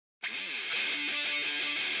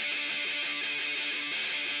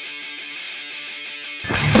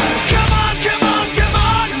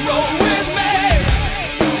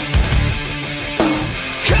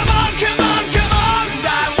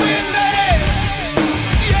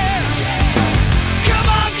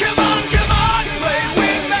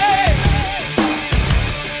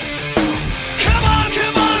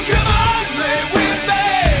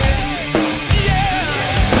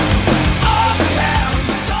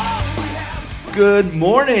Good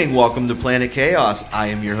morning. Welcome to Planet Chaos. I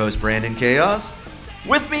am your host, Brandon Chaos.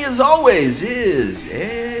 With me, as always, is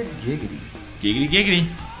Ed Giggity. Giggity, giggity.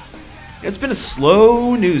 It's been a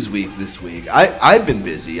slow news week this week. I've been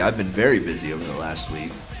busy. I've been very busy over the last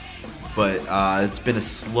week. But it's been a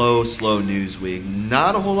slow news week.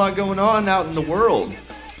 Not a whole lot going on out in the world.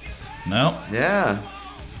 No. Yeah.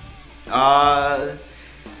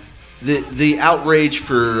 The outrage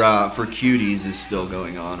for cuties is still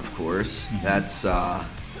going on, of course. Mm-hmm. That's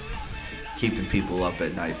keeping people up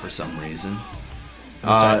at night for some reason.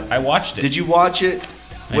 I watched it. Did you watch it?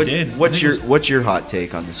 I did. What's your hot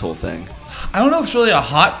take on this whole thing? I don't know if it's really a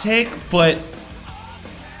hot take, but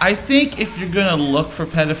I think if you're gonna look for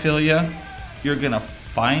pedophilia, you're gonna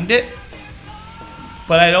find it.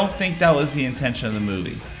 But I don't think that was the intention of the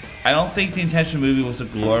movie. I don't think the intention of the movie was to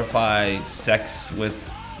glorify sex with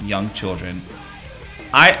young children.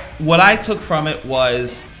 What I took from it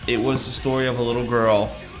was the story of a little girl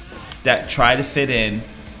that tried to fit in,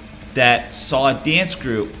 that saw a dance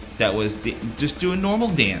group that was just doing normal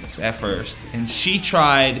dance at first, and she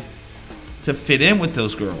tried to fit in with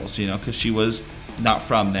those girls, because she was not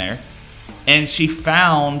from there, and she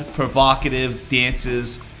found provocative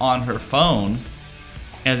dances on her phone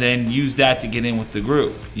and then used that to get in with the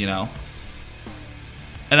group,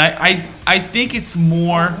 And I think it's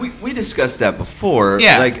more... We discussed that before.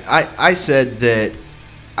 Yeah. Like, I said that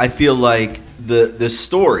I feel like the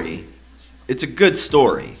story, it's a good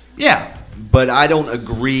story. Yeah. But I don't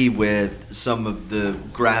agree with some of the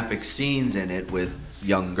graphic scenes in it with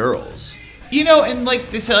young girls. And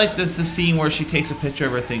like they said, like there's the scene where she takes a picture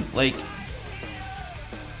of her thing. Like,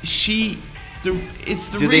 it's the Do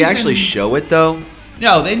reason... they actually show it, though?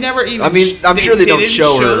 No, they never even... I mean, I'm sure they don't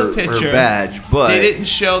show her picture. Badge, but... They didn't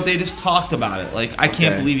show... They just talked about it. Like, I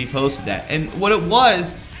can't believe he posted that. And what it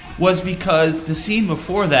was because the scene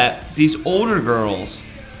before that, these older girls,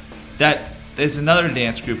 there's another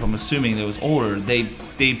dance group, I'm assuming, that was older, they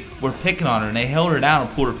were picking on her, and they held her down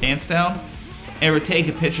and pulled her pants down, and were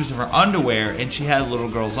taking pictures of her underwear, and she had little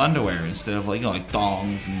girl's underwear instead of, like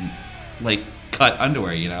thongs and, like, cut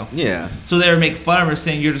underwear, Yeah. So they were making fun of her,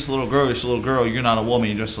 saying, you're just a little girl, you're not a woman,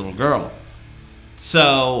 you're just a little girl.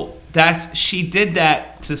 So she did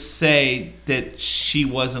that to say that she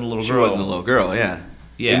wasn't a little girl. She wasn't a little girl, yeah.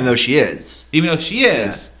 Yeah. Even though she is.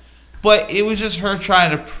 Yeah. But it was just her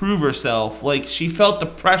trying to prove herself. Like, she felt the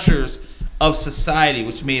pressures of society,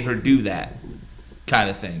 which made her do that kind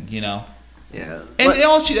of thing, Yeah. And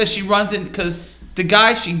all she does, she runs in, because the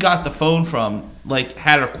guy she got the phone from, like,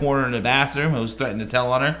 had her cornered in the bathroom and was threatening to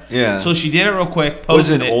tell on her. Yeah. So she did it real quick, posted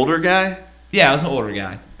Was it an older guy? Yeah, it was an older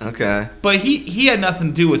guy. Okay. But he had nothing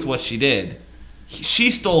to do with what she did.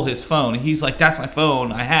 She stole his phone. He's like, that's my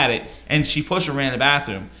phone, I had it. And she pushed her, ran in the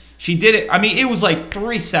bathroom. She did it, I mean, it was like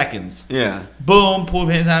 3 seconds. Yeah. Boom, pull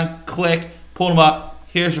her hands down, click, pull them up,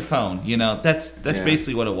 here's your phone. That's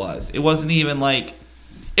basically what it was. It wasn't even like,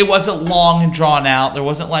 it wasn't long and drawn out. There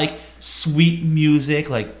wasn't like sweet music,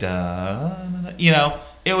 like da,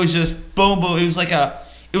 it was just boom, boom. It was like a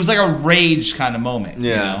rage kind of moment.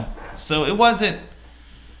 Yeah. So it wasn't.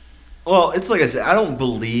 Well, it's like I said, I don't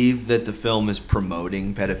believe that the film is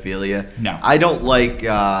promoting pedophilia. No. I don't like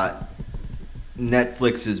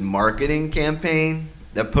Netflix's marketing campaign.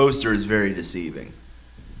 That poster is very deceiving.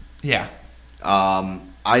 Yeah.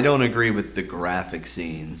 I don't agree with the graphic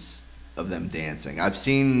scenes of them dancing. I've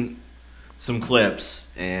seen some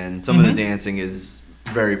clips, and some of the dancing is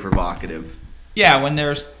very provocative. Yeah, when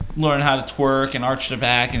they're learning how to twerk and arch their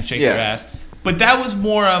back and shake their ass. But that was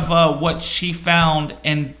more of what she found,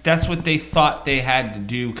 and that's what they thought they had to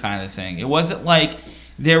do kind of thing. It wasn't like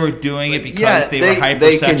they were doing it because they were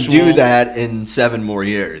hypersexual. They can do that in 7 more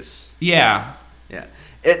years. Yeah. Yeah.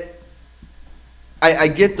 I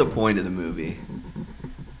get the point of the movie,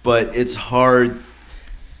 but it's hard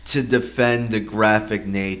to defend the graphic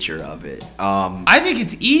nature of it. I think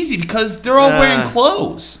it's easy because they're all wearing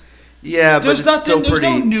clothes. Yeah, but there's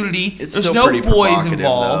no nudity. There's no boys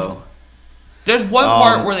involved. Though. There's one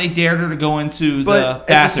part where they dared her to go into the bathroom.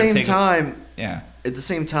 But at the same time, yeah. At the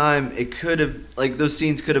same time, it could have, like, those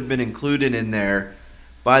scenes could have been included in there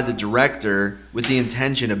by the director with the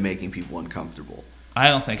intention of making people uncomfortable. I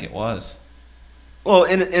don't think it was. Well,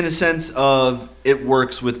 in a sense of it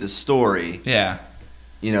works with the story. Yeah.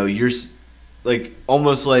 You're like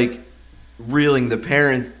almost like reeling the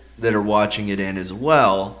parents that are watching it in as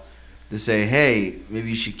well to say, hey, maybe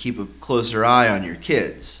you should keep a closer eye on your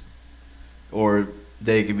kids, or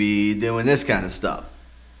they could be doing this kind of stuff.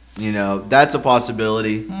 That's a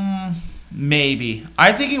possibility. Maybe.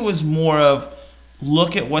 I think it was more of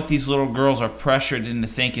look at what these little girls are pressured into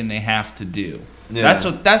thinking they have to do. Yeah.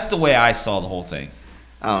 That's the way I saw the whole thing.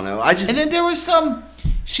 I don't know. And then there was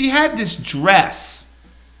she had this dress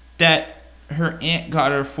that her aunt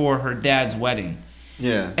got her for her dad's wedding.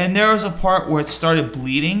 Yeah. And there was a part where it started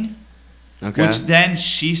bleeding. Okay. Which then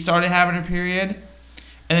she started having her period.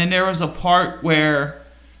 And then there was a part where,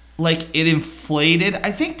 like, it inflated.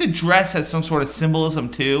 I think the dress had some sort of symbolism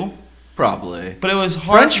too. Probably. But it was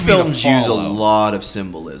hard French for me to films use a follow. lot of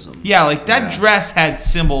symbolism. Yeah, like, that dress had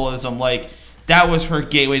symbolism. Like, that was her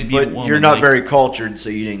gateway to be a woman. But you're not like, very cultured, so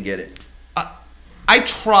you didn't get it. I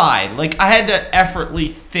tried. Like, I had to effortlessly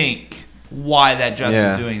think why that dress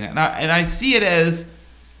was doing that. And I see it as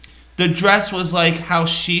the dress was like how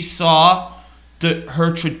she saw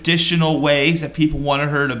her traditional ways that people wanted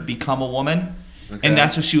her to become a woman. Okay. And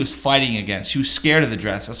that's what she was fighting against. She was scared of the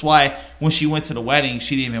dress. That's why when she went to the wedding,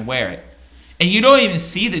 she didn't even wear it. And you don't even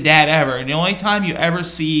see the dad ever. And the only time you ever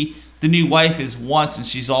see the new wife is once, and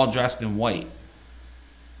she's all dressed in white.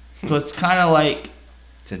 So it's kind of like...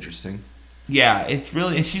 It's interesting. Yeah, it's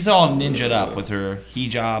really... And she's all ninja'd up with her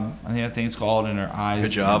hijab, I think that thing's called, and her eyes.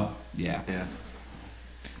 Hijab? Yeah. Yeah.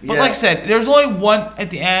 But like I said, there's only one at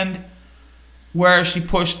the end where she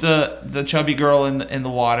pushed the chubby girl in the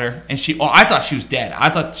water, and I thought she was dead. I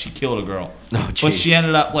thought she killed a girl. Oh, jeez. But she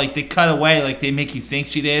ended up, like, they cut away, like they make you think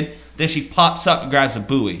she did. Then she pops up and grabs a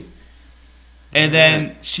buoy. And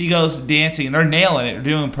then she goes dancing, and they're nailing it. They're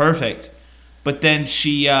doing perfect. But then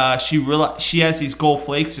she has these gold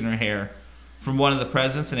flakes in her hair from one of the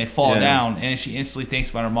presents, and they fall down, and she instantly thinks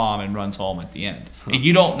about her mom and runs home at the end. And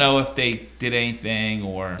you don't know if they did anything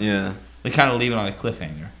or they kind of leave it on a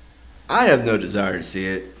cliffhanger. I have no desire to see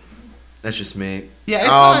it. That's just me. Yeah,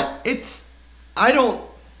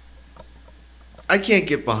 I can't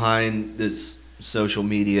get behind this social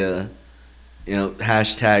media,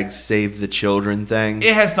 hashtag save the children thing.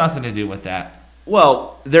 It has nothing to do with that.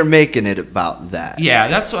 Well, they're making it about that. Yeah,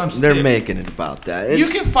 that's what I'm saying. They're making it about that. You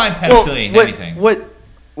can find pedophilia in anything.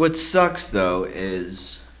 What sucks, though,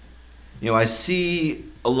 is, I see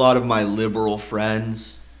a lot of my liberal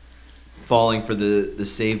friends falling for the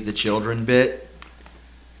save the children bit,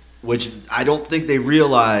 which I don't think they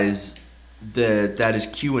realize that is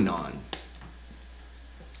QAnon.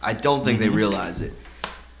 I don't think they realize it.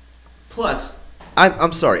 Plus,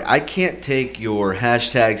 I'm sorry, I can't take your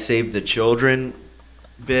hashtag save the children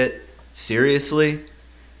bit seriously,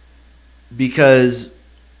 because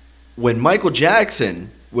when Michael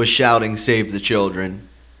Jackson was shouting save the children,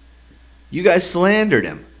 you guys slandered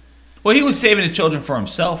him. Well, he was saving the children for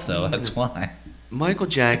himself, though. That's why. Michael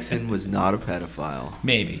Jackson was not a pedophile.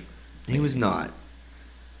 Maybe. He was not.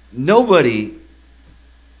 Nobody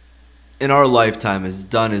in our lifetime has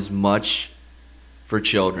done as much for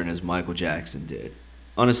children as Michael Jackson did.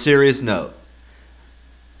 On a serious note,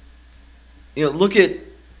 look at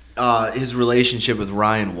his relationship with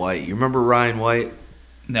Ryan White. You remember Ryan White?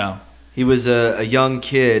 No. He was a young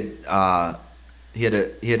kid. He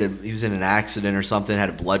was in an accident or something. Had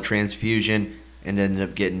a blood transfusion and ended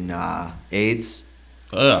up getting AIDS.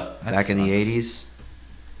 Back in the 80s.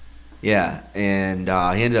 Yeah, and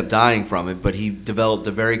he ended up dying from it. But he developed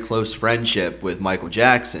a very close friendship with Michael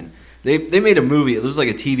Jackson. They made a movie. It was like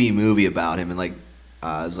a TV movie about him, and it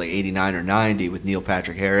was like 89 or 90 with Neil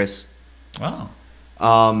Patrick Harris. Wow.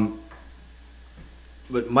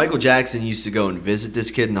 But Michael Jackson used to go and visit this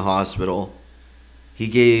kid in the hospital. He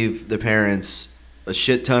gave the parents a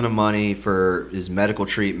shit ton of money for his medical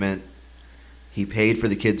treatment. He paid for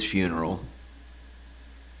the kid's funeral.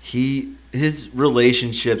 His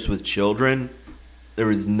relationships with children, there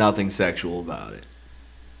was nothing sexual about it.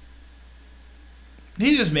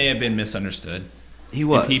 He just may have been misunderstood. He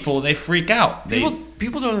was. And people, they freak out.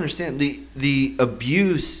 People don't understand the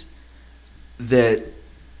abuse that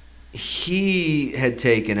he had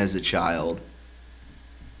taken as a child.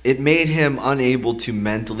 It made him unable to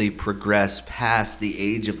mentally progress past the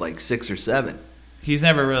age of 6 or 7. He's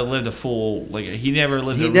never really lived a full, he never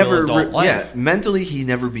lived a real adult life. Yeah, mentally he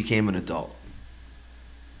never became an adult.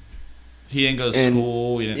 He didn't go to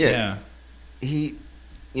school.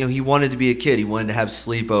 He wanted to be a kid. He wanted to have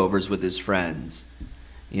sleepovers with his friends.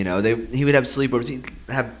 He would have sleepovers. He'd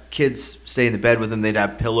have kids stay in the bed with him. They'd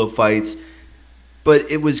have pillow fights.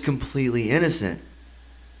 But it was completely innocent.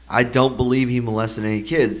 I don't believe he molested any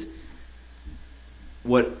kids.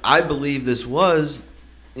 What I believe this was,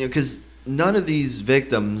 because none of these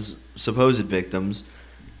victims, supposed victims,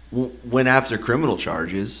 went after criminal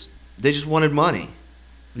charges. They just wanted money.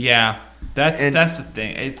 Yeah, that's the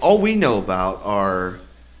thing. All we know about are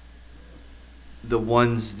the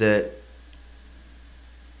ones that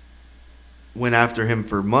went after him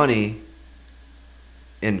for money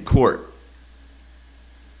in court.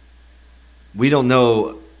 We don't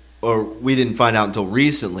know, or we didn't find out until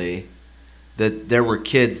recently, that there were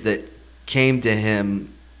kids that came to him,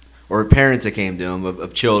 or parents that came to him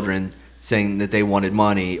of children saying that they wanted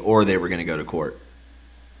money or they were going to go to court.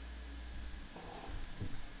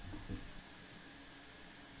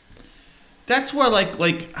 That's where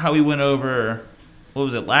like how we went over, what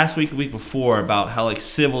was it, last week, the week before, about how like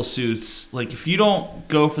civil suits, like if you don't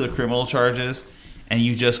go for the criminal charges and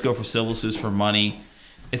you just go for civil suits for money,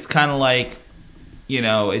 it's kind of like,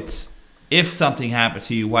 it's, if something happened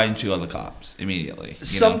to you, why didn't you go to the cops immediately?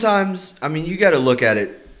 Sometimes, I mean, you got to look at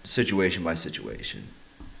it situation by situation.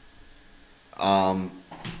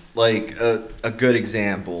 Like a good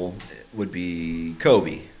example would be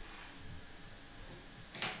Kobe.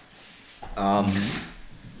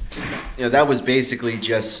 That was basically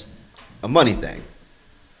just a money thing.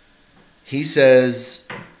 He says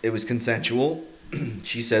it was consensual.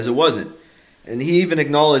 She says it wasn't. And he even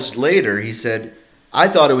acknowledged later, he said, I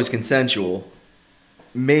thought it was consensual.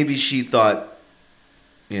 Maybe she thought,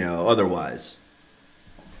 otherwise.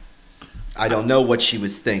 I don't know what she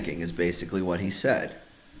was thinking, is basically what he said.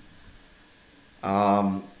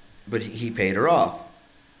 But he paid her off.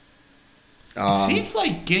 It seems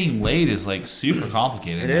like getting laid is like super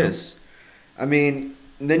complicated. It is. I mean,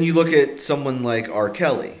 then you look at someone like R.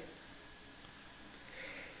 Kelly.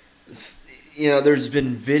 There's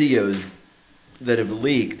been videos that have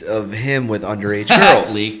leaked of him with underage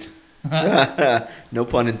girls. Leaked. No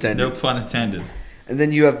pun intended. No pun intended. And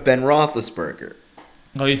then you have Ben Roethlisberger.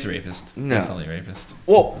 Oh, he's a rapist. No. Definitely a rapist.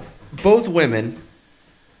 Well, both women,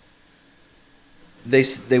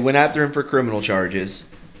 they went after him for criminal charges,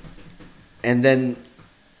 and then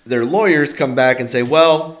their lawyers come back and say,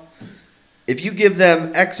 well, if you give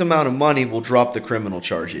them X amount of money, we'll drop the criminal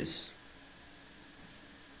charges.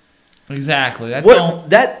 Exactly.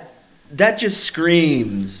 That just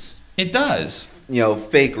screams. It does.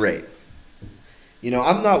 Fake rape.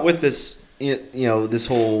 I'm not with this. This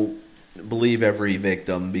whole believe every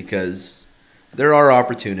victim, because there are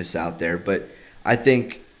opportunists out there, but I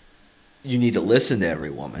think you need to listen to every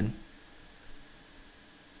woman.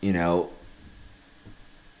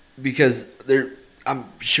 Because I'm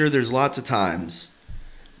sure there's lots of times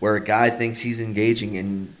where a guy thinks he's engaging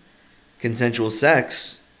in consensual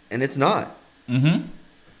sex and it's not. Mm-hmm.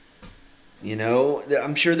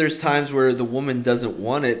 I'm sure there's times where the woman doesn't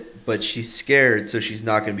want it, but she's scared, so she's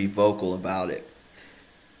not going to be vocal about it.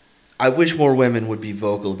 I wish more women would be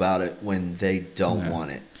vocal about it when they don't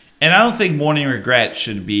want it. And I don't think mourning regret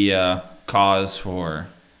should be a cause for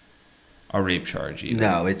a rape charge either.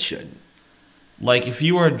 No, it shouldn't. Like, if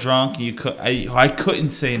you were drunk, I couldn't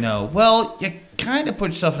say no. Well, you kind of put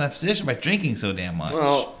yourself in that position by drinking so damn much.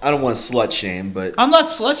 Well, I don't want to slut shame, but I'm not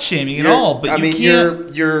slut shaming at all. But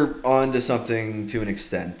you're on to something to an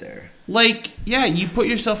extent there. Like, yeah, you put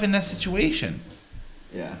yourself in that situation.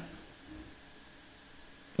 Yeah.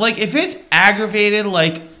 Like, if it's aggravated,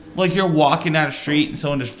 like you're walking down the street and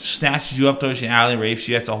someone just snatches you up, throws you in an alley, and rapes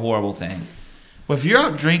you, that's a horrible thing. But if you're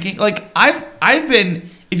out drinking, like, I've been,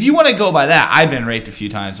 if you want to go by that, I've been raped a few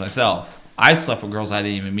times myself. I slept with girls I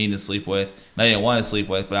didn't even mean to sleep with, and I didn't want to sleep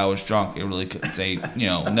with, but I was drunk. I really couldn't say,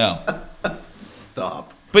 no.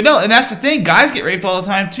 Stop. But no, and that's the thing. Guys get raped all the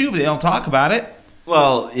time, too, but they don't talk about it.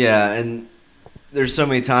 Well, yeah, and there's so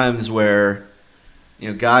many times where,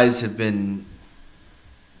 guys have been,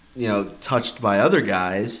 touched by other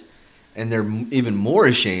guys, and they're even more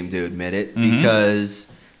ashamed to admit it,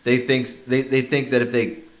 because they think that if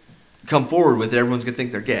they come forward with it, everyone's going to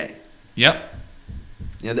think they're gay. Yep.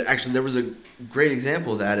 There was a great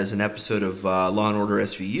example of that as an episode of Law & Order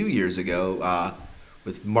SVU years ago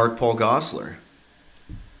with Mark Paul Gosselaar.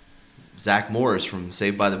 Zach Morris from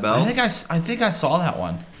Saved by the Bell. I think I saw that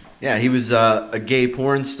one. Yeah, he was a gay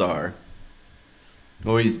porn star.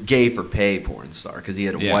 Well, he's gay for pay porn star because he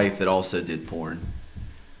had a wife that also did porn.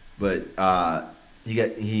 But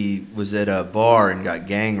he was at a bar and got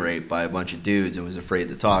gang raped by a bunch of dudes and was afraid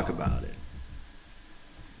to talk about it.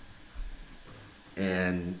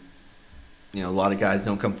 And a lot of guys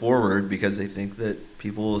don't come forward because they think that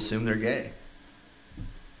people will assume they're gay.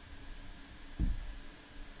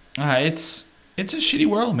 It's a shitty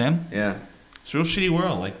world, man. Yeah, it's a real shitty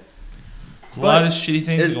world. Like, a lot of shitty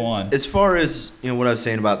things go on. As far as what I was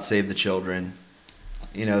saying about Save the Children,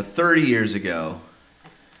 30 years ago,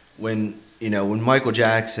 when Michael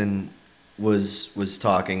Jackson was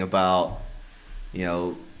talking about,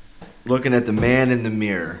 looking at the man in the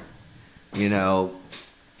mirror,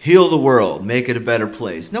 heal the world, make it a better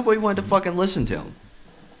place. Nobody wanted to fucking listen to him.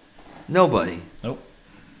 Nobody. Nope.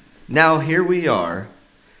 Now here we are,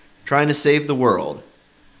 trying to save the world,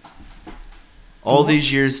 All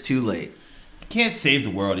these years too late. You can't save the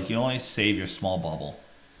world. You can only save your small bubble.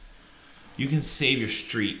 You can save your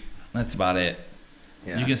street. That's about it.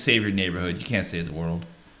 Yeah. You can save your neighborhood. You can't save the world.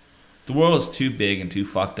 The world is too big and too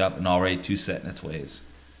fucked up and already too set in its ways.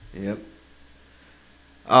 Yep.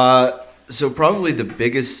 So probably the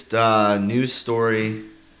biggest news story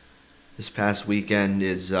this past weekend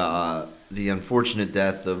is the unfortunate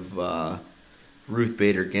death of Ruth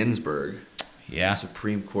Bader Ginsburg, Yeah.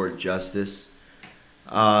 Supreme Court Justice.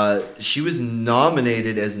 She was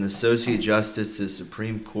nominated as an Associate Justice to the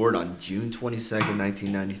Supreme Court on June 22nd,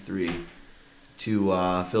 1993,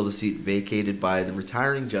 to fill the seat vacated by the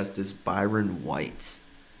retiring Justice Byron White.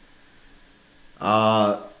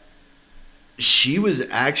 She was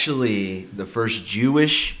actually the first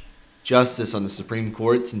Jewish justice on the Supreme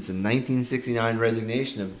Court since the 1969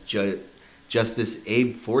 resignation of Justice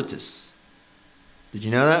Abe Fortas. Did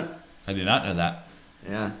you know that? I did not know that.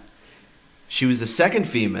 Yeah. She was the second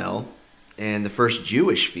female and the first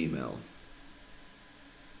Jewish female.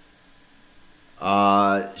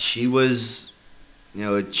 She was,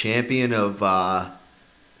 a champion of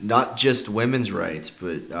not just women's rights,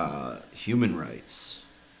 but human rights.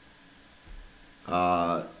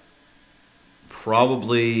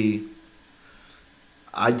 Probably,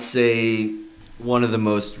 I'd say, one of the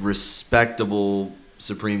most respectable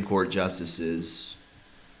Supreme Court justices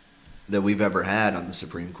that we've ever had on the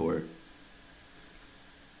Supreme Court.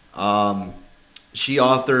 She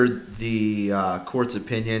authored the court's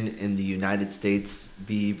opinion in the United States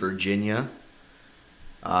v. Virginia,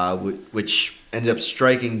 which ended up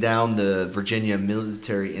striking down the Virginia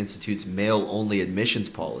Military Institute's male-only admissions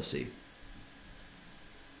policy.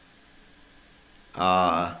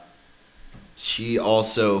 She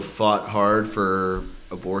also fought hard for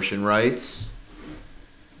abortion rights.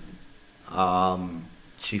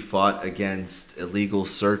 She fought against illegal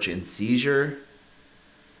search and seizure.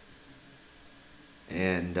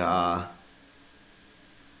 And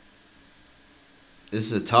this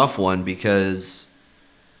is a tough one because,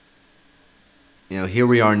 here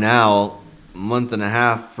we are now, a month and a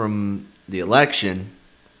half from the election,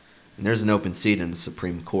 and there's an open seat in the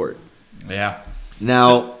Supreme Court. Yeah.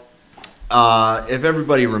 Now, if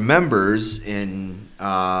everybody remembers, in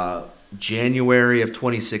January of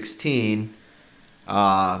 2016,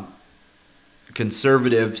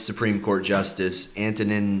 conservative Supreme Court Justice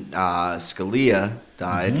Antonin Scalia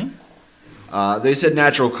died. Mm-hmm. They said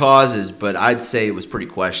natural causes, but I'd say it was pretty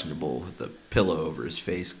questionable with the pillow over his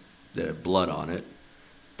face that had blood on it.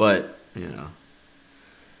 But,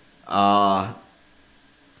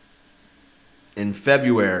 in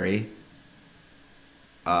February,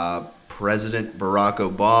 President Barack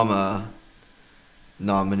Obama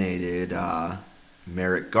nominated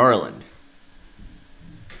Merrick Garland.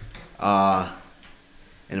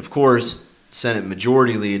 And of course, Senate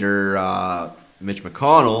Majority Leader Mitch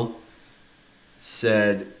McConnell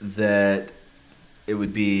said that it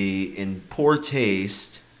would be in poor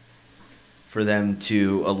taste for them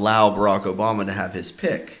to allow Barack Obama to have his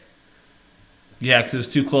pick. Yeah, because it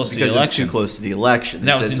was too close to the election. Because it was election. too close to the election.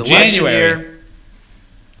 That was in January.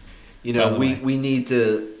 We need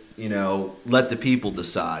to, let the people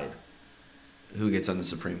decide who gets on the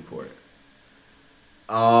Supreme Court.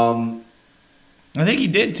 I think he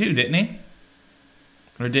did too, didn't he?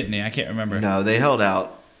 Or didn't he? I can't remember. No, they held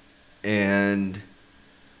out. And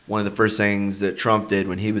one of the first things that Trump did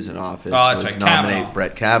when he was in office was nominate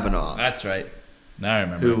Brett Kavanaugh. That's right. Now I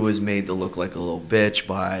remember. Who was made to look like a little bitch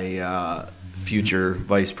by future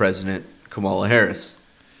Vice President Kamala Harris.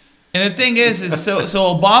 And the thing is so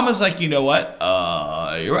Obama's like, you know what?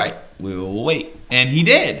 You're right. We'll wait. And he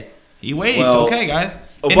did. He waited. Well, okay, guys.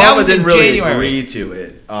 Obama didn't really agree to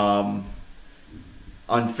it.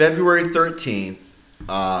 On February 13th,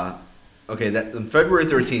 on February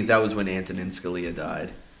 13th, that was when Antonin Scalia died.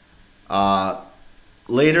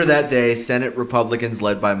 Later that day, Senate Republicans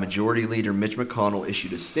led by Majority Leader Mitch McConnell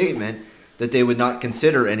issued a statement that they would not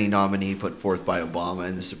consider any nominee put forth by Obama,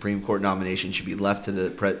 and the Supreme Court nomination should be left to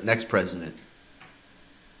the next president.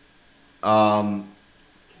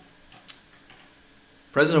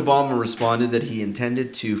 President Obama responded that he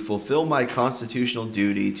intended to fulfill my constitutional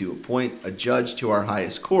duty to appoint a judge to our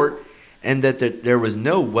highest court, and that there was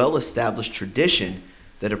no well-established tradition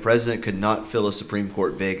that a president could not fill a Supreme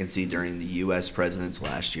Court vacancy during the U.S. president's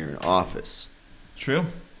last year in office. True.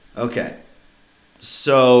 Okay.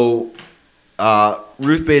 So,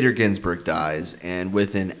 Ruth Bader Ginsburg dies, and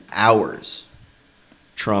within hours,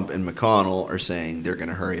 Trump and McConnell are saying they're going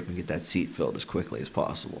to hurry up and get that seat filled as quickly as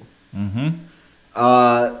possible. Mm-hmm.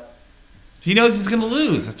 He knows he's going to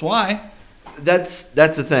lose. That's why. that's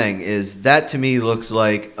the thing, is that to me looks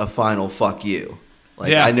like a final fuck you.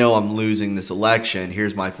 Like, Yeah. I know I'm losing this election.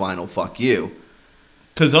 Here's my final fuck you.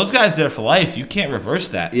 Because those guys there for life. You can't reverse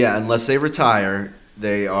that. Yeah, unless they retire,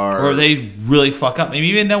 they are. Or they really fuck up. Maybe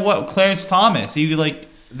even know what Clarence Thomas. He like.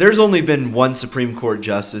 There's only been one Supreme Court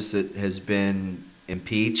justice that has been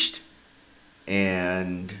impeached,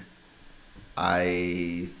 and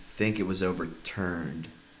I think it was overturned,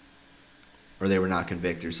 or they were not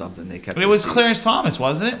convicted or something. They kept. It was seat. Clarence Thomas,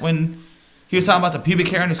 wasn't it? When he was talking about the pubic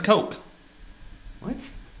hair in his coke. What?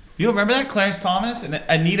 You remember that? Clarence Thomas and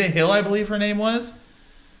Anita Hill, I believe her name was.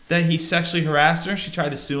 That he sexually harassed her. She tried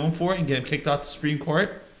to sue him for it and get him kicked off the Supreme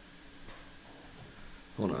Court.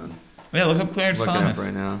 Hold on. Yeah, look up Clarence Looking Thomas. up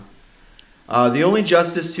right now. The only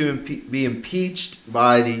justice to be impeached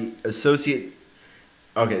by the associate.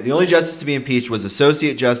 Okay, the only justice to be impeached was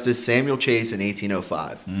Associate Justice Samuel Chase in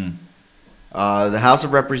 1805. The House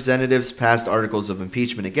of Representatives passed articles of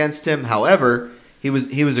impeachment against him. However, he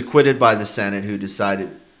was acquitted by the Senate, who decided.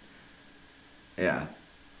 Yeah.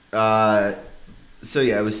 So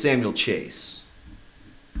yeah, it was Samuel Chase.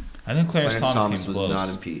 I think Clarence Thomas came was close. not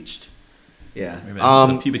impeached. Yeah. Maybe I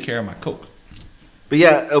put pubic hair on my coke. But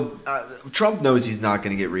yeah, Trump knows he's not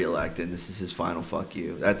going to get reelected. And this is his final fuck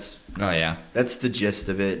you. That's the gist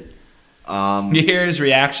of it. You hear his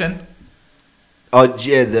reaction? Oh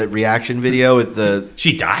yeah, the reaction video with the.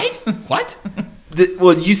 She died? What?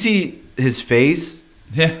 Well, you see his face.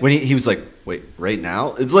 Yeah. When he was like, wait, right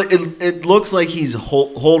now? It's like it looks like he's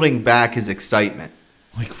holding back his excitement.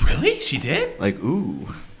 Like, really? She did? Like, ooh,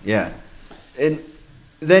 yeah. And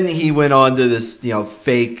then he went on to this,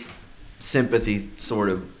 fake sympathy sort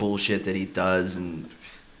of bullshit that he does, and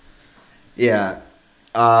yeah.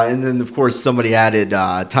 And then of course somebody added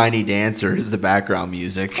Tiny Dancer as the background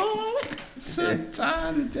music. Oh, so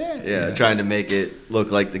Tiny Dancer. Yeah, trying to make it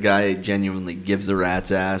look like the guy genuinely gives a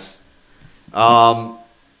rat's ass. But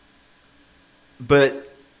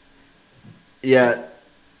yeah,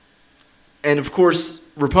 and of course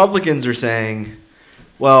Republicans are saying,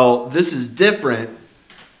 well, this is different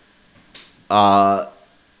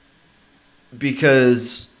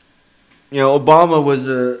because Obama was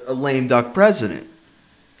a lame duck president.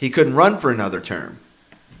 He couldn't run for another term.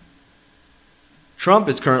 Trump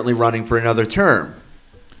is currently running for another term.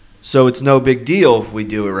 So it's no big deal if we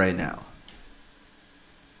do it right now.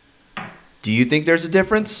 Do you think there's a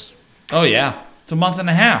difference? Oh, yeah. It's a month and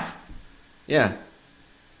a half. Yeah.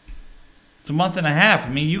 It's a month and a half. I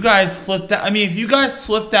mean, you guys flipped out. I mean, if you guys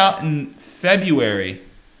flipped out in February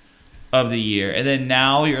of the year, and then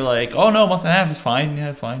now you're like, oh, no, a month and a half is fine. Yeah,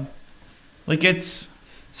 it's fine. Like, it's...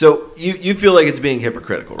 So you feel like it's being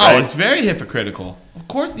hypocritical, right? Oh, it's very hypocritical. Of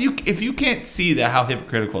course, if you can't see that, how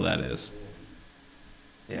hypocritical that is.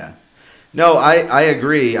 Yeah. No, I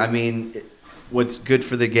agree. I mean, what's good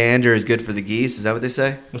for the gander is good for the geese. Is that what they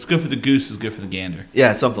say? What's good for the goose is good for the gander.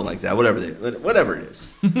 Yeah, something like that. Whatever it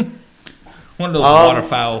is. One of those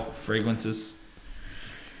waterfowl fragrances.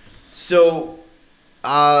 So,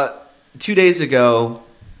 2 days ago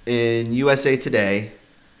in USA Today,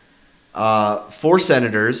 4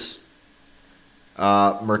 senators,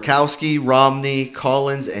 Murkowski, Romney,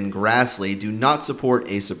 Collins, and Grassley, do not support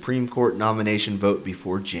a Supreme Court nomination vote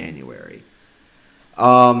before January.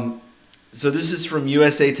 So this is from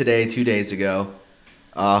USA Today 2 days ago.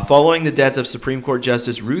 Following the death of Supreme Court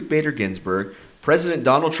Justice Ruth Bader Ginsburg, President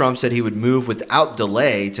Donald Trump said he would move without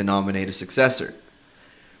delay to nominate a successor.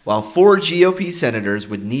 While 4 GOP senators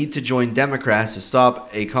would need to join Democrats to stop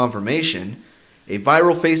a confirmation, a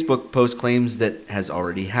viral Facebook post claims that has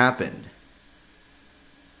already happened.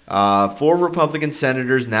 4 Republican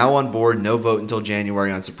senators now on board, no vote until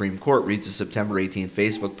January on Supreme Court, reads a September 18th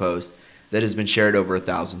Facebook post that has been shared over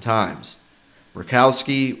 1,000 times.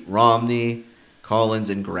 Murkowski, Romney, Collins,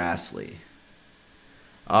 and Grassley.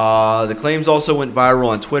 The claims also went viral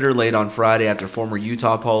on Twitter late on Friday after former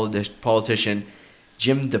Utah politician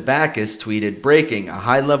Jim DeBacchus tweeted, "Breaking, a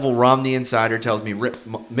high-level Romney insider tells me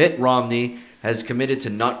Mitt Romney has committed to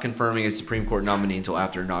not confirming a Supreme Court nominee until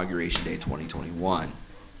after Inauguration Day 2021.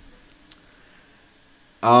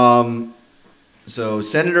 So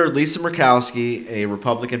Senator Lisa Murkowski, a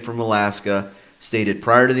Republican from Alaska, stated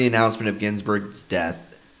prior to the announcement of Ginsburg's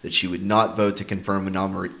death that she would not vote to confirm a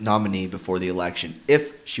nominee before the election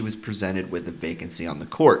if she was presented with a vacancy on the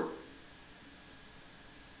court.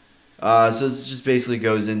 So this just basically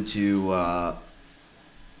goes into,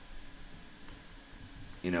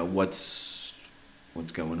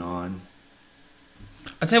 what's going on.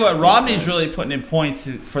 I'll tell you what, Romney's really putting in points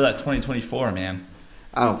for that 2024, man.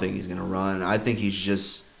 I don't think he's going to run. I think he's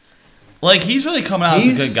just Like, he's really coming out as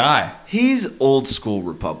a good guy. He's old school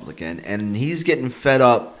Republican, and he's getting fed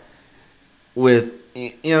up with,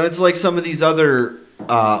 it's like some of these other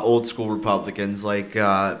old school Republicans, like,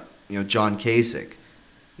 John Kasich.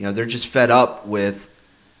 They're just fed up with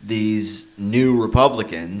these new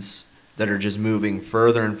Republicans that are just moving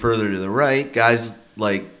further and further to the right. Guys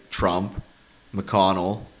like Trump,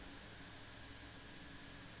 McConnell.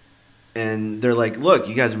 And they're like, look,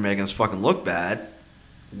 you guys are making us fucking look bad.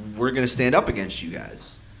 We're going to stand up against you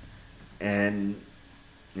guys. And,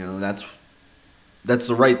 that's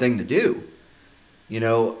the right thing to do.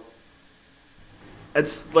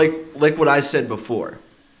 It's like what I said before.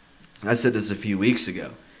 I said this a few weeks ago.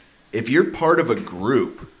 If you're part of a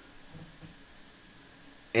group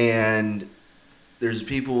and there's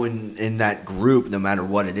people in that group, no matter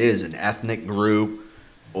what it is, an ethnic group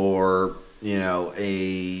or,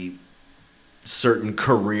 a certain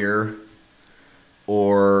career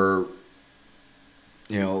or,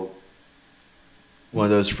 one of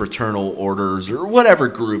those fraternal orders or whatever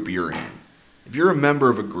group you're in. If you're a member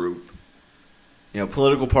of a group,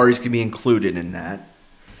 political parties can be included in that.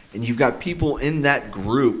 And you've got people in that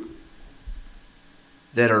group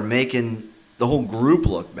that are making the whole group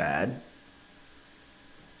look bad.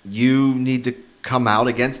 You need to come out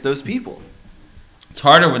against those people. It's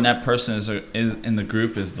harder when that person is in the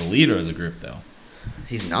group is the leader of the group, though.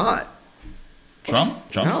 He's not.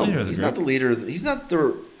 Trump's the leader of the group. He's not the leader. He's not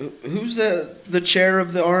the. Who's the chair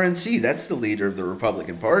of the RNC? That's the leader of the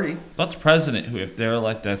Republican Party. That's the president who, if they're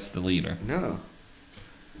elected, that's the leader. No,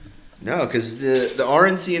 because the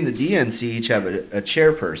RNC and the DNC each have a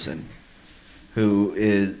chairperson who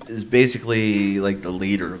is basically like the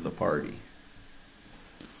leader of the party.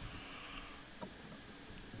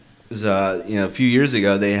 A few years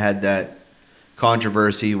ago they had that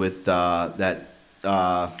controversy with what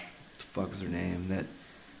the fuck was her name? That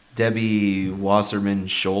Debbie Wasserman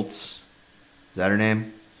Schultz. Is that her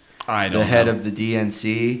name? I don't know. The head of the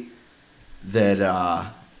DNC.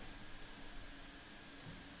 That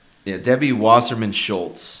Debbie Wasserman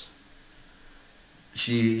Schultz.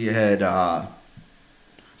 She had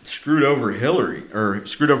screwed over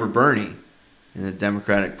Bernie in the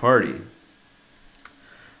Democratic Party.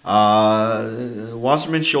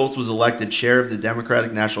 Wasserman Schultz was elected chair of the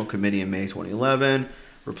Democratic National Committee in May 2011,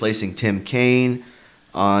 replacing Tim Kaine.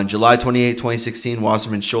 On July 28, 2016,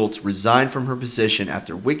 Wasserman Schultz resigned from her position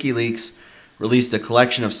after WikiLeaks released a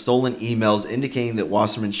collection of stolen emails indicating that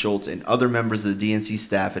Wasserman Schultz and other members of the DNC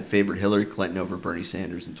staff had favored Hillary Clinton over Bernie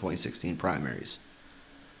Sanders in 2016 primaries.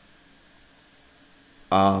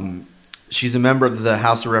 She's a member of the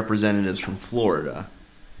House of Representatives from Florida,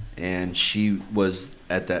 and she was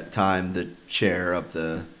at that time the chair of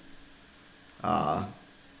the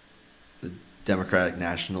Democratic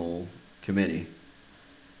National Committee.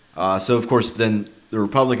 So of course then the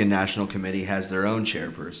Republican National Committee has their own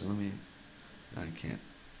chairperson. I can't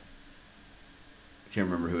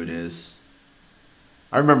remember who it is.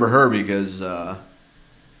 I remember her because there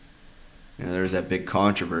was that big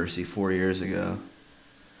controversy 4 years ago.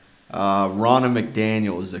 Ronna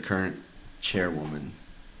McDaniel is the current chairwoman.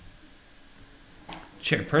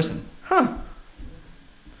 Chairperson. Huh.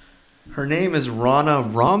 Her name is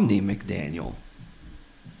Ronna Romney McDaniel.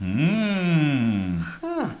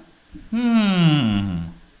 Huh.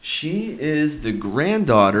 She is the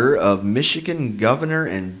granddaughter of Michigan governor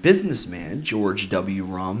and businessman George W.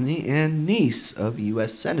 Romney and niece of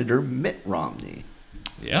U.S. Senator Mitt Romney.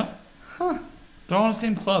 Yeah. Huh. They're all in the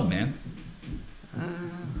same club, man.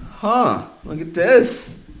 Look at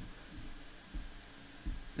this.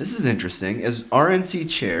 This is interesting. As RNC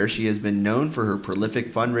chair, she has been known for her prolific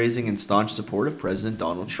fundraising and staunch support of President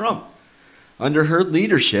Donald Trump. Under her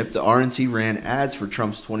leadership, the RNC ran ads for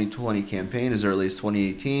Trump's 2020 campaign as early as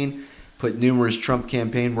 2018, put numerous Trump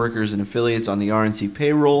campaign workers and affiliates on the RNC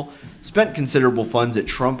payroll, spent considerable funds at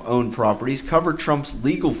Trump-owned properties, covered Trump's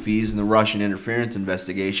legal fees in the Russian interference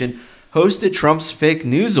investigation, hosted Trump's fake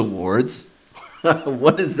news awards.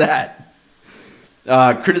 What is that?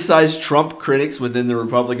 Criticized Trump critics within the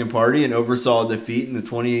Republican Party and oversaw a defeat in the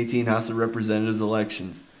 2018 House of Representatives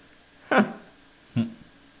elections.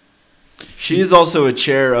 She is also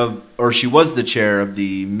she was the chair of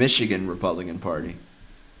the Michigan Republican Party.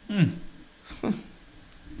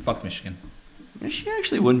 Fuck Michigan. She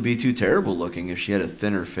actually wouldn't be too terrible looking if she had a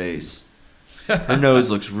thinner face. Her nose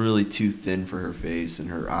looks really too thin for her face, and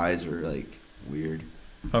her eyes are like weird.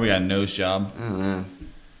 Probably got a nose job. I don't know.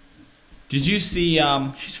 Did you see?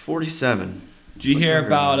 She's 47. Did you hear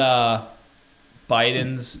about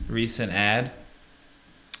Biden's recent ad?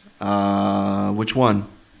 Which one?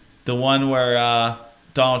 The one where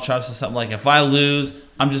Donald Trump said something like, "If I lose,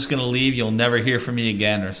 I'm just gonna leave. You'll never hear from me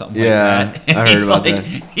again, or something Yeah, like that. And I heard about that.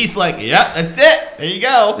 He's like, yeah, that's it. There you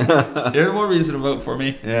go. There's more reason to vote for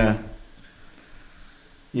me. Yeah.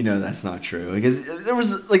 You know that's not true. Because there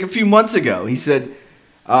was, like, a few months ago, he said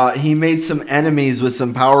he made some enemies with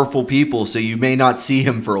some powerful people, so you may not see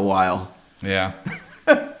him for a while. Yeah.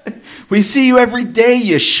 We see you every day,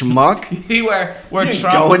 you schmuck. where You didn't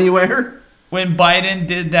Trump go anywhere. when Biden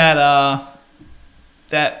did that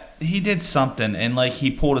he did something, and like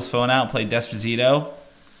he pulled his phone out and played Despacito,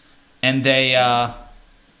 and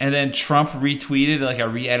then Trump retweeted like a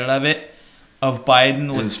re-edit of it of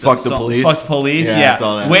Biden with Fuck the police. Fuck the police. Yeah, Yeah. I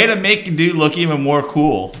saw that. Way to make a dude look even more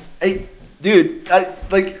cool. Hey, dude,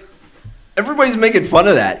 everybody's making fun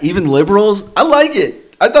of that. Even liberals. I like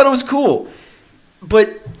it. I thought it was cool.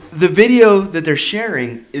 But the video that they're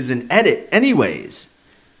sharing is an edit anyways.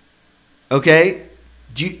 Okay?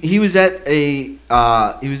 He was at a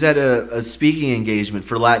speaking engagement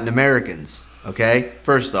for Latin Americans. Okay?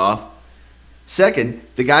 First off. Second,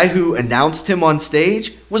 the guy who announced him on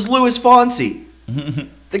stage was Louis Fonsi.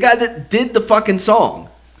 The guy that did the fucking song.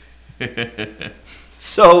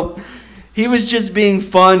 So he was just being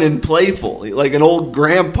fun and playful, like an old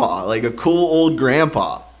grandpa, like a cool old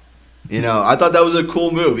grandpa. You know, I thought that was a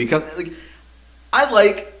cool move. I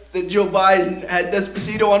like that Joe Biden had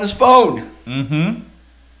Despacito on his phone. Mm-hmm.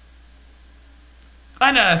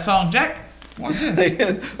 I know that song, Jack. What's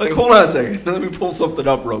this? Like, hold on a second. Let me pull something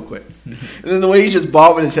up real quick. And then the way he's just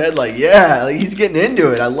bobbing his head, like, yeah, like he's getting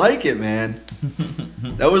into it. I like it, man.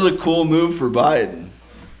 That was a cool move for Biden,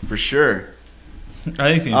 for sure.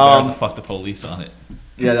 I think he's better to fuck the police on it.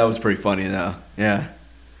 Yeah, that was pretty funny, though. Yeah.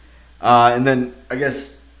 And then, I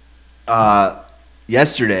guess,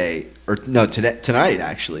 yesterday, or no, tonight,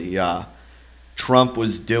 actually, Trump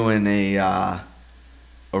was doing a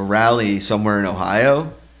rally somewhere in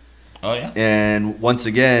Ohio. Oh, yeah? And once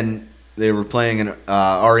again, they were playing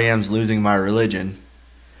REM's Losing My Religion.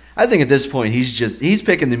 I think at this point, he's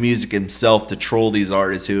picking the music himself to troll these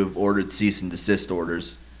artists who have ordered cease and desist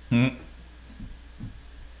orders.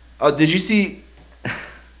 Oh, did you see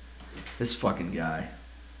this fucking guy?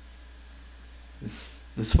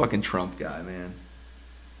 This fucking Trump guy, man.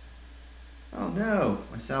 Oh no,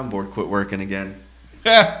 my soundboard quit working again.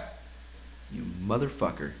 Yeah. You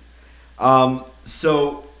motherfucker.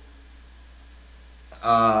 So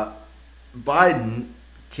Biden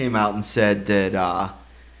came out and said that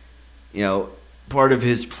part of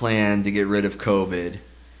his plan to get rid of COVID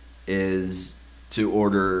is to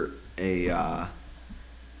order a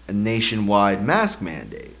nationwide mask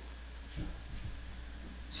mandate.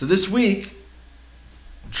 So this week,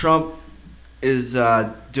 Trump is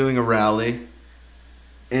doing a rally,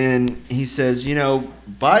 and he says,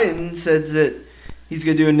 Biden says that he's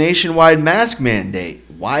going to do a nationwide mask mandate.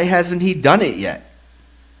 Why hasn't he done it yet?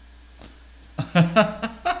 I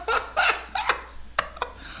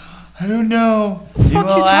don't know. Who the fuck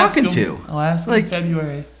are you talking to? I'll ask him in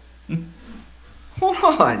February.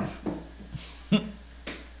 Hold on.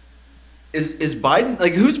 Is Biden,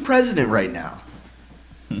 who's president right now?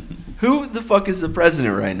 Who the fuck is the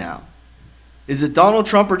president right now? Is it Donald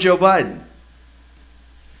Trump or Joe Biden?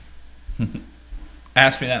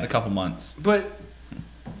 Ask me that in a couple months. But,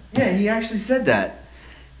 yeah, he actually said that.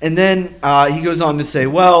 And then he goes on to say,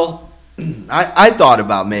 well, I thought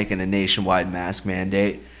about making a nationwide mask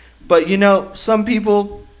mandate. But, some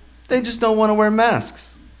people, they just don't want to wear masks.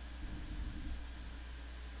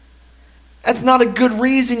 That's not a good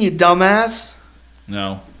reason, you dumbass.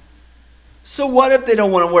 No. So what if they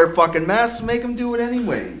don't want to wear fucking masks? Make them do it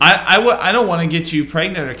anyway. I don't want to get you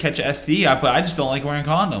pregnant or catch an STD, but I just don't like wearing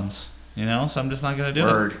condoms. So I'm just not going to do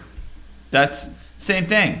it. That's same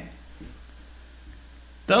thing.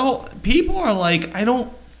 Though people are like,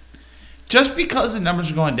 just because the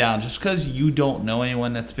numbers are going down, just because you don't know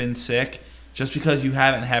anyone that's been sick, just because you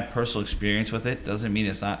haven't had personal experience with it, doesn't mean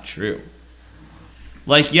it's not true.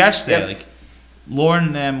 Like yesterday,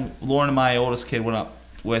 Lauren and my oldest kid went up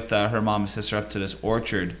with her mom and sister up to this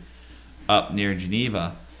orchard up near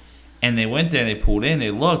Geneva, and they went there and they pulled in,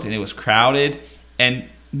 they looked, and it was crowded, and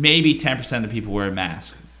maybe 10% of the people wear a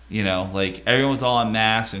mask. Everyone was all in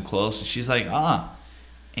masks and close, and she's like,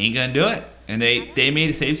 ain't gonna do it. And they made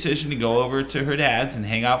a safe decision to go over to her dad's and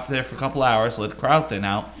hang out there for a couple hours, let the crowd thin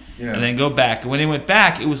out, and then go back. And when they went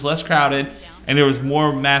back, it was less crowded, and there was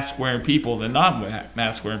more mask-wearing people than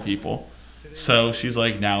non-mask-wearing people. So she's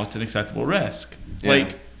like, now it's an acceptable risk.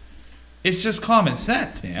 Yeah. It's just common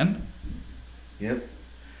sense, man. Yep.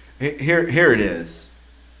 Here it is.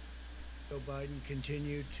 Joe Biden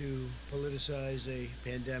continued to politicize a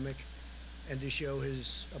pandemic and to show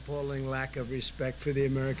his appalling lack of respect for the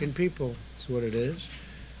American people. That's what it is.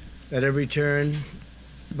 At every turn,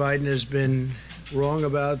 Biden has been wrong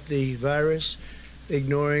about the virus,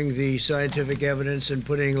 ignoring the scientific evidence and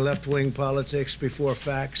putting left-wing politics before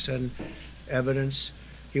facts and evidence.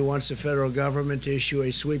 He wants the federal government to issue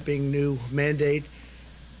a sweeping new mandate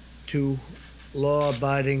to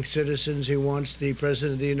law-abiding citizens. He wants the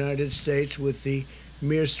President of the United States, with the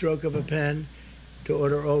mere stroke of a pen, to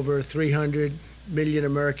order over 300 million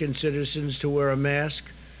American citizens to wear a mask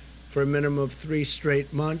for a minimum of 3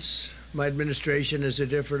 straight months. My administration has a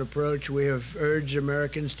different approach. We have urged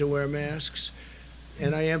Americans to wear masks,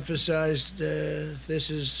 and I emphasized this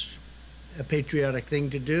is a patriotic thing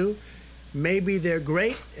to do. Maybe they're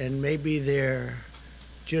great, and maybe they're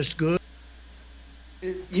just good.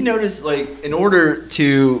 You notice, like, in order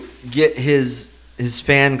to get his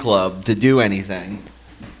fan club to do anything,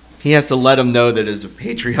 he has to let them know that it's a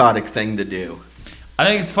patriotic thing to do. I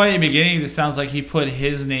think it's funny in the beginning. It sounds like he put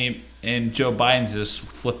his name and Joe Biden's, just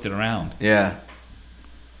flipped it around. Yeah.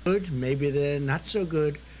 Good. Maybe they're not so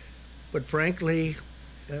good, but frankly,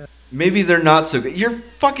 maybe they're not so good. Your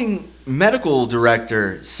fucking medical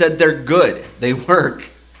director said they're good. They work.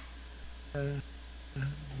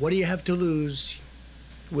 what do you have to lose?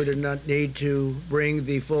 We do not need to bring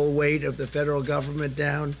the full weight of the federal government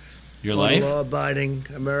down Your on life? law-abiding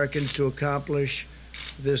Americans to accomplish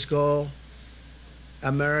this goal.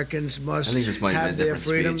 Americans I must think this might have have been a their different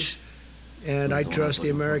freedoms, speech. and I That's the one I was trust the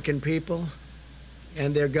looking for. American people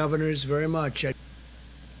and their governors very much.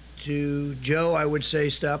 To Joe, I would say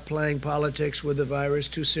stop playing politics with the virus.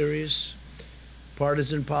 Too serious.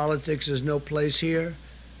 Partisan politics has no place here.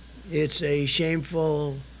 It's a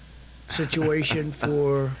shameful situation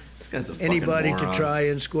for This guy's a fucking anybody to moron. try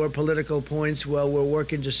and score political points while we're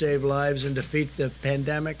working to save lives and defeat the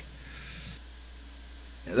pandemic.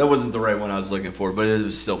 Yeah, that wasn't the right one I was looking for, but it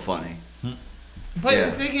was still funny. But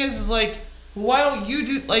Yeah. the thing is like, why don't you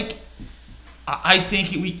do, like, I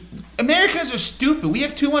think Americans are stupid. We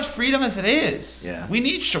have too much freedom as it is. Yeah. We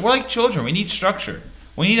need, we're like children. We need structure.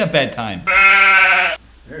 We need a bedtime.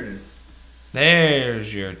 There it is.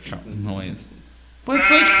 There's your noise. But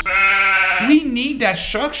it's like, we need that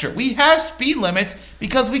structure. We have speed limits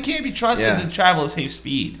because we can't be trusted Yeah. to travel at safe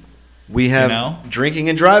speed. We have know? drinking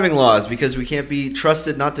and driving laws because we can't be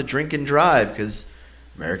trusted not to drink and drive because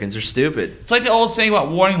Americans are stupid. It's like the old saying about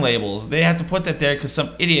warning labels. They have to put that there because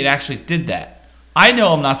some idiot actually did that. I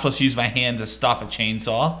know I'm not supposed to use my hand to stop a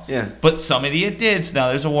chainsaw, Yeah, but some idiot did, so now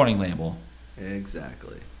there's a warning label.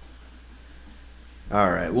 exactly.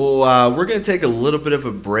 All right. Well, we're going to take a little bit of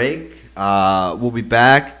a break. We'll be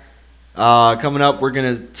back. Coming up, we're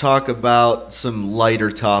going to talk about some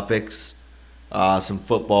lighter topics, some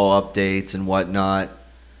football updates and whatnot,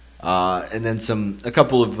 and then a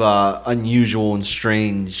couple of unusual and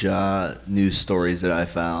strange news stories that I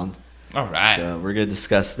found. All right. So we're going to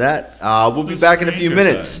discuss that. We'll be back in a few stranger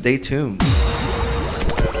minutes. side. Stay tuned.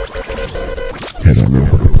 Head on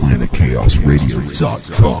over to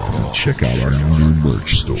PlanetChaosRadio.com and check out our new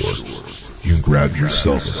merch store. You can grab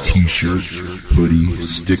yourself a t-shirt, hoodie,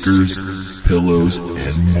 stickers, pillows,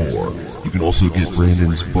 and more. You can also get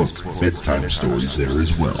Brandon's book, Bedtime Stories, there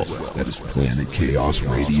as well. That is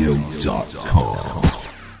PlanetChaosRadio.com.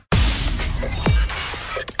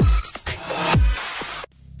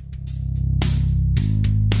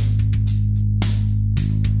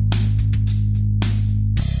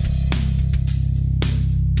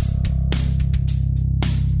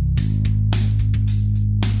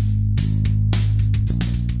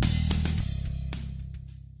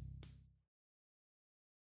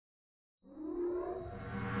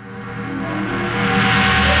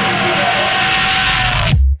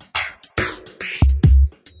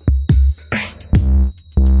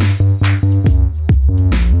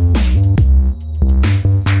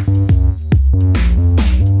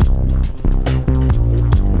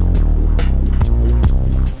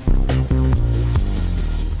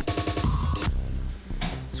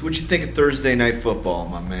 So what'd you think of Thursday Night Football,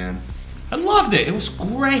 my man? I loved it. It was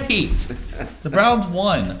great. The Browns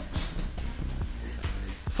won.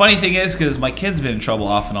 Funny thing is, because my kid's been in trouble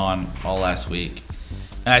off and on all last week,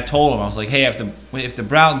 and I told him, I was like, hey, if the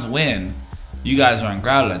Browns win, you guys are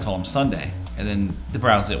ungrounded. I told him Sunday, and then the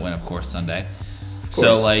Browns didn't win, of course, Sunday.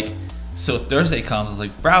 So Thursday comes, I was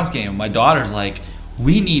like, Browns game. And my daughter's like,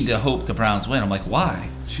 we need to hope the Browns win. I'm like, why?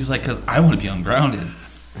 She's like, because I want to be ungrounded.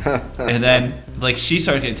 And then, like, she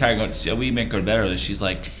started getting tired going, so we make her to bed early. She's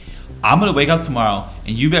like, I'm going to wake up tomorrow,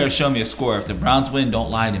 and you better show me a score. If the Browns win, don't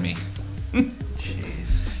lie to me.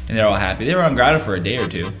 Jeez. And they're all happy. They were ungrounded for a day or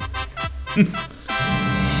two. But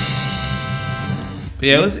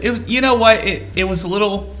yeah, it was. You know what? It was a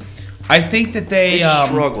little. I think that they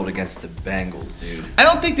struggled against the Bengals, dude. I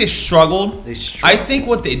don't think they struggled. They struggled. I think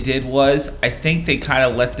what they did was, I think they kind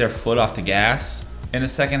of let their foot off the gas in the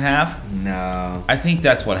second half. No. I think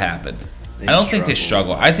that's what happened. I don't think they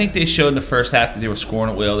struggled. I think they showed in the first half that they were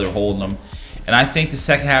scoring at will, they were holding them. And I think the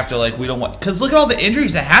second half they're like, we don't want... Because look at all the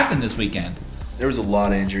injuries that happened this weekend. There was a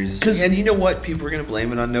lot of injuries this weekend. And you know what? People are going to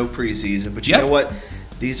blame it on no preseason. But you know what?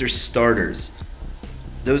 These are starters.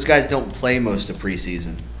 Those guys don't play most of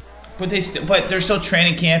preseason. But they're still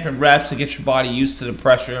training camp and reps to get your body used to the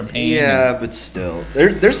pressure and pain. Yeah, but still.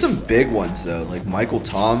 There's some big ones, though. Like Michael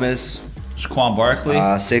Thomas. Saquon Barkley.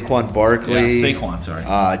 Saquon Barkley. Yeah, Saquon,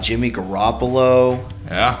 sorry. Jimmy Garoppolo.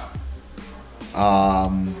 Yeah.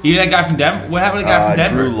 You that guy from Denver? What happened to the guy from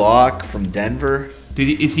Denver? Drew Lock from Denver.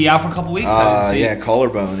 Is he out for a couple weeks? I didn't see. Yeah,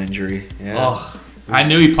 collarbone injury. Yeah. Oh, I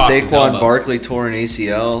knew he popped Saquon Barkley tore an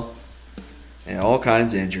ACL. And all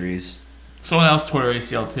kinds of injuries. Someone else tore their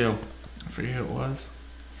ACL too. I forget who it was.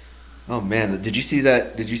 Oh man, did you see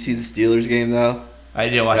that? Did you see the Steelers game though? I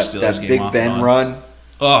did watch the Steelers that game. Big Ben run.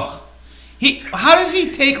 Ugh. How does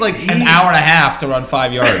he take like an hour and a half to run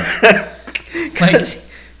 5 yards?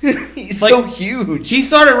 Like he's so huge. He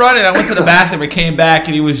started running. I went to the bathroom and came back,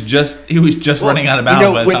 and he was just running out of bounds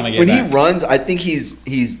by the time I get back. When he runs, I think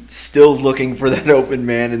he's still looking for that open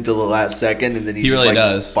man until the last second, and then he just really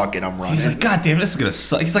does. Fuck it, I'm running. He's like, God damn it, this is gonna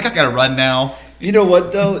suck. He's like, I gotta run now. You know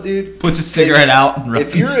what though, dude? Puts a cigarette out and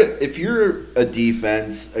runs. If you're a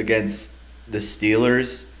defense against the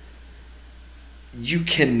Steelers, you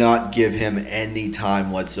cannot give him any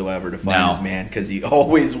time whatsoever to find his man because he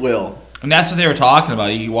always will. And that's what they were talking about.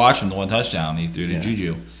 You watch him, the one touchdown he threw to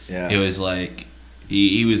Juju. Yeah. It was like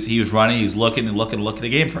he was running, he was looking at the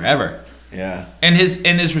game forever. Yeah. And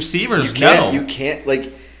his receivers You can't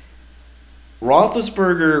like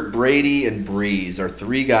Roethlisberger, Brady, and Breeze are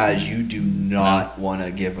three guys you do not want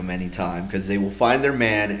to give them any time because they will find their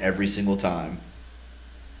man every single time.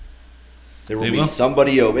 There will be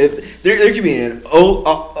somebody over. If there could be an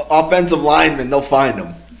offensive lineman, they'll find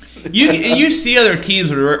them. You see other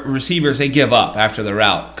teams with receivers, they give up after the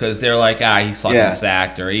route because they're like, he's fucking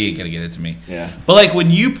sacked or he ain't gonna get it to me. Yeah. But like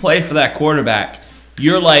when you play for that quarterback,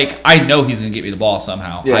 you're like, I know he's gonna get me the ball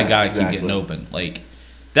somehow. Yeah, I gotta keep getting open. Like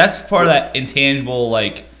that's part of that intangible,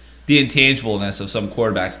 like the intangibleness of some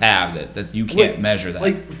quarterbacks have that you can't measure that.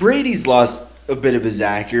 Like Brady's lost a bit of his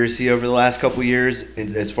accuracy over the last couple years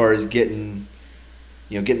as far as getting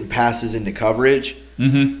passes into coverage.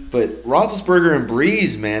 Mm-hmm. But Roethlisberger and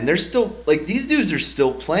Breeze, man, they're still like these dudes are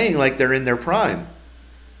still playing like they're in their prime.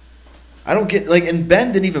 I don't get and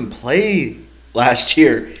Ben didn't even play last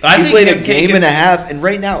year. He played a game and a half, and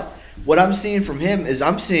right now, what I'm seeing from him is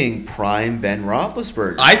I'm seeing prime Ben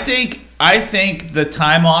Roethlisberger. I think the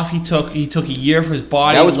time off he took a year for his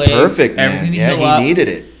body. That was legs, perfect, man. Everything He needed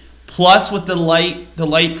it. Plus with the light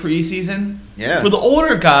preseason. Yeah. For the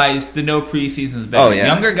older guys, the no preseason is better. Oh, yeah.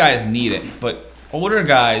 Younger guys need it, but older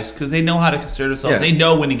guys, because they know how to conserve themselves, they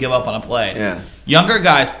know when to give up on a play. Yeah. Younger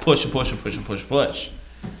guys push and push and push and push and push.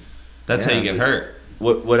 That's how you get hurt.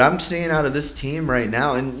 What I'm seeing out of this team right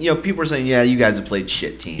now, and people are saying, you guys have played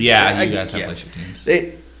shit teams. Yeah, you guys have played shit teams.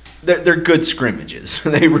 They're good scrimmages.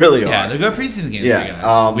 They really are. Yeah, they're good preseason games. Yeah, for you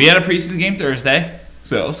guys. We had a preseason game Thursday,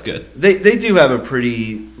 so it was good. They do have a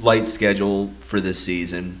pretty light schedule for this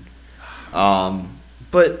season,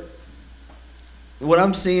 but what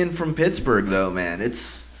I'm seeing from Pittsburgh, though, man,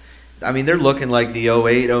 they're looking like the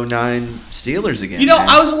 08-09 Steelers again. Man.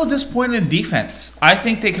 I was a little disappointed in defense. I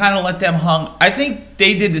think they kind of let them hung. I think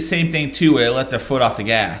they did the same thing, too, where they let their foot off the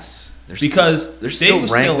gas. They're still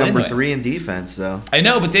ranked number 3 in defense, though. I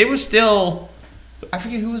know, but they were still... I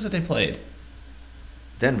forget who was it they played.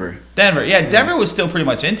 Denver. Yeah, Denver was still pretty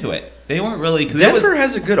much into it. They weren't really... Denver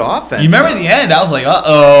has a good offense. You remember the end? I was like,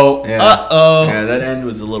 uh-oh. Yeah, that end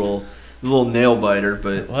was a little nail biter,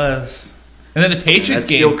 but... It was... And then the Patriots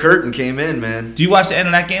game. Steel curtain came in, man. Do you watch the end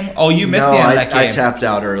of that game? Oh, you missed the end of that game. I tapped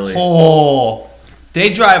out early. Oh. They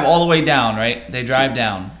drive all the way down, right? They drive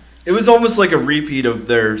down. It was almost like a repeat of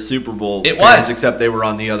their Super Bowl. It was. Except they were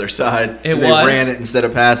on the other side. They ran it instead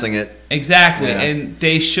of passing it. Exactly. Yeah. And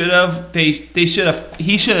they should have, he should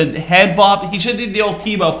have head bobbed. He should have did the old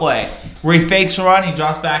Tebow play where he fakes a run, he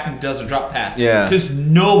drops back and does a drop pass. Yeah. Because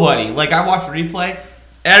nobody, I watched the replay,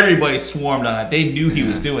 everybody swarmed on that. They knew he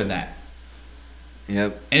was doing that.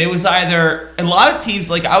 Yep. And it was either a lot of teams.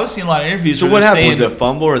 I was seeing a lot of interviews. So what happened? Was it a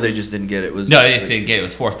fumble, or they just didn't get it? No, they just didn't get it. It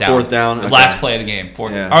was fourth down. Fourth down. The last play of the game. Or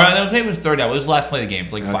no, maybe it was third down. It was the last play of the game.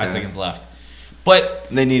 It was 5 seconds left. But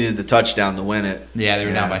they needed the touchdown to win it. Yeah, they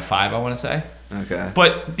were down by 5. I want to say. Okay.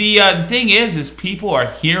 But the thing is people are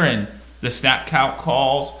hearing the snap count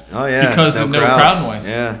calls. Oh yeah. Because of no crowd noise.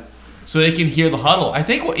 Yeah. so they can hear the huddle. I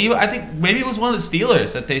think maybe it was one of the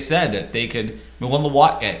Steelers that they said that they could. One of the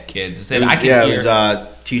Watt kids that said, "I can hear." It was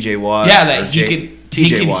T.J. Watt. Yeah, that he could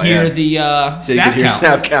hear the snap count.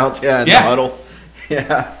 Snap counts. Yeah, in the huddle.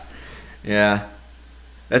 Yeah.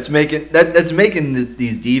 That's making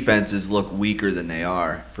these defenses look weaker than they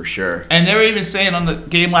are, for sure. And they were even saying on the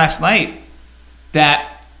game last night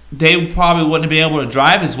that they probably wouldn't be able to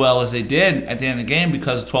drive as well as they did at the end of the game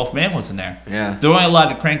because the 12th man wasn't there. Yeah. They're only allowed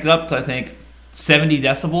to crank it up to, I think, 70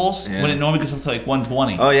 decibels when it normally gets up to like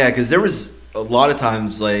 120. Oh, yeah, because there was a lot of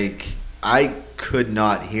times, like, I could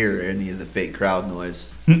not hear any of the fake crowd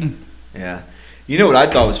noise. Yeah. You know what I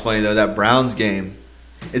thought was funny, though? That Browns game.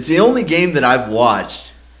 It's the only game that I've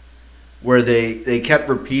watched where they kept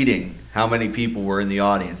repeating how many people were in the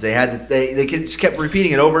audience. They just kept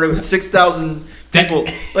repeating it over and over. 6,000 people.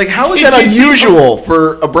 Like, how is that unusual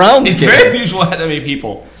for a Browns game? It's very unusual to have that many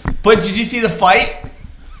people. But did you see the fight?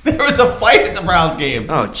 There was a fight at the Browns game.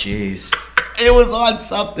 Oh, jeez. It was on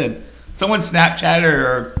something. Someone Snapchatted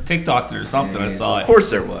or TikToked it or something. Jeez, I saw it. Of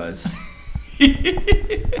course there was.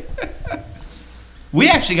 We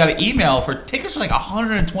actually got an email for tickets for like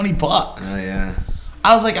 $120. Oh, yeah.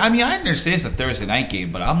 I was like, I mean, I understand it's a Thursday night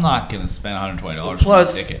game, but I'm not going to spend $120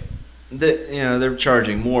 Plus, for a ticket. They're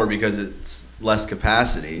charging more because it's less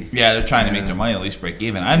capacity. Yeah, they're trying to make their money at least break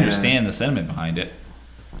even. I understand the sentiment behind it.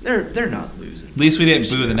 They're not losing. At least we didn't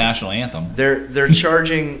boo the national anthem. They're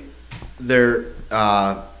charging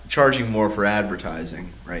charging more for advertising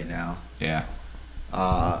right now. Yeah.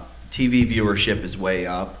 TV viewership is way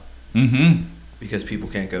up. Mm-hmm. Because people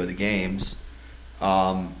can't go to the games.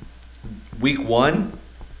 Week 1,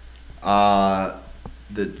 the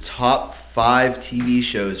top 5 TV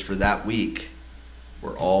shows for that week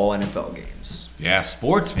were all NFL games. Yeah,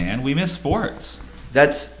 sports, man. We miss sports.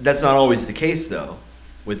 That's not always the case, though,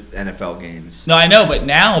 with NFL games. No, I know, but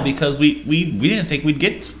now because we didn't think we'd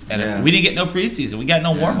get NFL. We didn't get no preseason. We got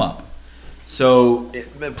no warm-up. So,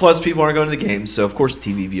 plus people aren't going to the games, so of course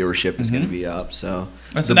TV viewership is going to be up. So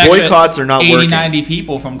that's the boycotts are not 80, working. 90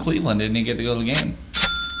 people from Cleveland didn't get to go to the game.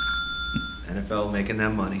 NFL making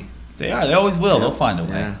that money. They are. They always will. They'll find a way.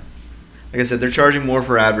 Yeah. Like I said, they're charging more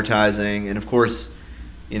for advertising, and of course,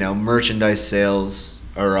 merchandise sales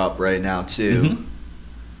are up right now too. Mm-hmm.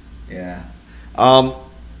 Yeah.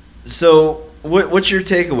 So what's your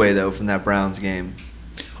takeaway though from that Browns game?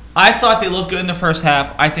 I thought they looked good in the first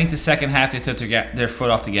half. I think the second half they took their foot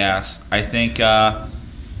off the gas. I think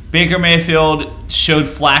Baker Mayfield showed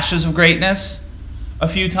flashes of greatness a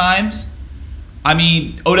few times. I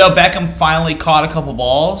mean, Odell Beckham finally caught a couple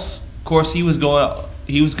balls. Of course, he was going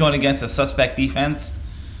against a suspect defense,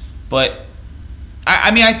 but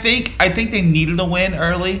I think they needed a win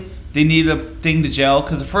early. They needed a thing to gel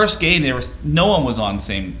because the first game no one was on the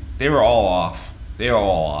same. They were all off. The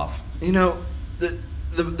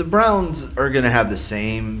Browns are going to have the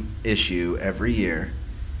same issue every year,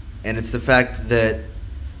 and it's the fact that,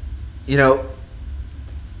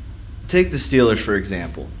 take the Steelers for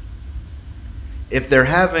example. If they're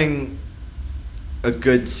having a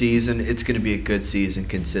good season, it's going to be a good season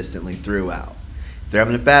consistently throughout. If they're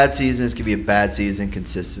having a bad season, it's going to be a bad season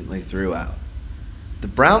consistently throughout. The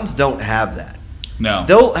Browns don't have that. No.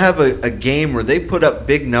 They'll have a game where they put up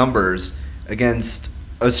big numbers against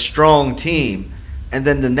a strong team, and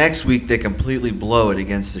then the next week they completely blow it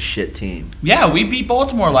against a shit team. Yeah, we beat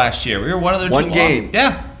Baltimore last year. We were one of their one game.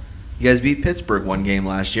 Yeah. You guys beat Pittsburgh one game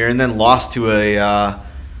last year and then lost to a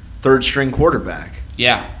third-string quarterback.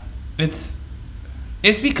 Yeah. It's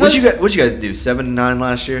because... What'd you guys do, 7-9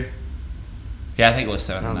 last year? Yeah, I think it was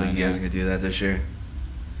 7-9. I don't think you guys are going to do that this year.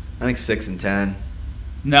 I think 6-10.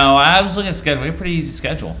 No, I was looking at the schedule. We have a pretty easy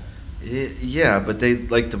schedule. Yeah, but they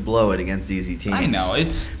like to blow it against easy teams. I know.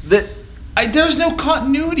 There's no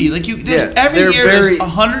continuity. There's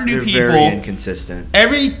 100 new people. They're very inconsistent.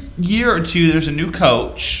 Every year or two, there's a new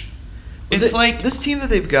coach. It's like this team that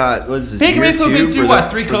they've got. What is this? Baker Mayfield been through what?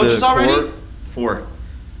 3 coaches already? 4.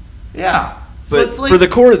 Yeah, but for the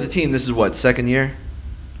core of the team, this is what, second year?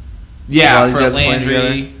 Yeah, for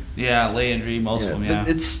Landry. Yeah, Landry. Most of them. Yeah.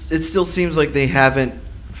 It still seems like they haven't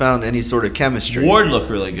found any sort of chemistry. Ward looked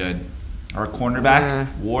really good. Our cornerback,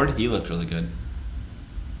 Ward, he looked really good.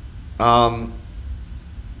 But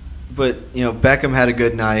Beckham had a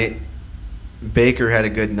good night. Baker had a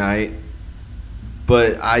good night.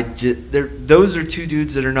 But those are 2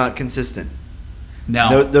 dudes that are not consistent.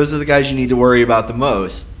 No, those are the guys you need to worry about the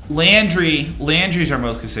most. Landry's our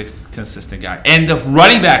most consistent guy, and the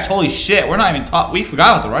running backs. Holy shit, we're not even taught. We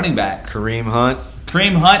forgot about the running backs. Kareem Hunt,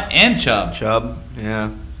 and Chubb.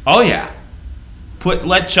 Yeah. Oh yeah.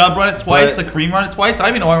 Let Chubb run it twice. Let Kareem run it twice. I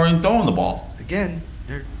don't even know why we're even throwing the ball. Again,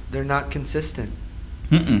 they're not consistent,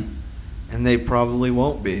 Mm-mm. and they probably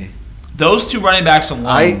won't be. Those two running backs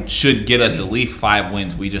alone should get us at least 5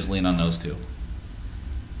 wins. We just lean on those two.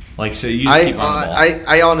 Like, so you just keep running the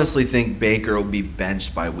ball. I honestly think Baker will be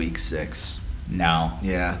benched by week 6. No.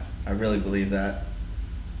 Yeah, I really believe that.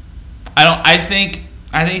 I think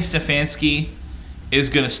Stefanski is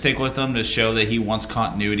going to stick with them to show that he wants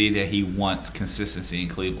continuity, that he wants consistency in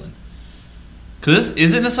Cleveland. Because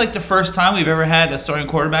isn't this like the first time we've ever had a starting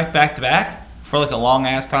quarterback back-to-back for like a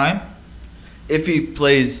long-ass time? If he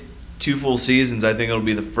plays 2 full seasons, I think it'll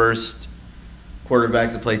be the first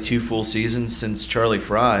quarterback to play 2 full seasons since Charlie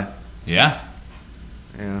Fry. Yeah.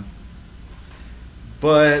 Yeah.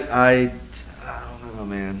 But I don't know,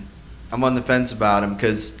 man. I'm on the fence about him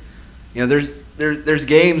because, you know, there's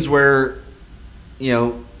games where, you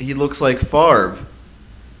know, he looks like Favre.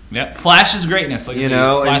 Yep. Flashes greatness, like you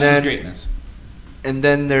know, flashes greatness. And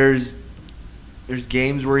then there's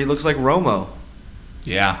games where he looks like Romo.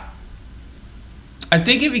 Yeah. I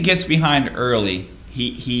think if he gets behind early,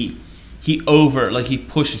 he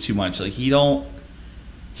pushes too much. Like he don't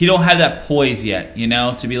have that poise yet, you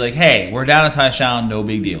know, to be like, hey, we're down a touchdown, no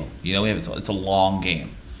big deal. You know, it's a long game.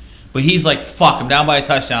 But he's like, fuck, I'm down by a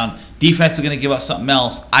touchdown. Defense is going to give up something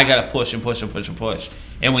else. I got to push and push and push and push.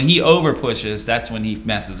 And when he over pushes, that's when he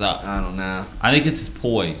messes up. I don't know. I think it's his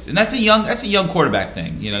poise. And that's a young quarterback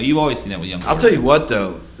thing. You know, you've always seen that with young quarterbacks. I'll tell you what,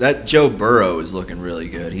 though. That Joe Burrow is looking really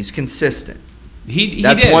good. He's consistent.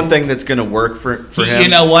 That's one thing that's going to work for him. You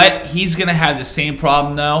know what? He's going to have the same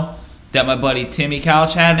problem, though, that my buddy Timmy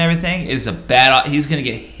Couch had and everything. He's going to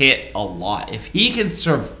get hit a lot. If he can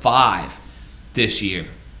survive this year,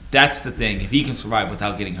 that's the thing. If he can survive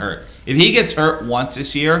without getting hurt. If he gets hurt once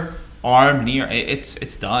this year, arm, knee,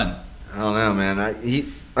 it's done. I don't know, man.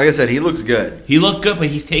 Like I said, he looks good. He looked good, but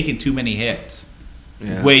he's taking too many hits.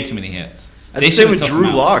 Yeah. Way too many hits. That's the same with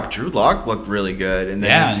Drew Lock. Drew Lock looked really good, and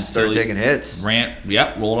then he just started taking hits.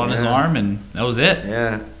 Rolled on his arm, and that was it.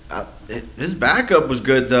 Yeah. His backup was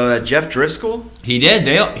good, though. Jeff Driscoll. He did.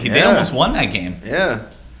 They almost won that game. Yeah.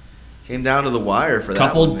 Came down to the wire for that.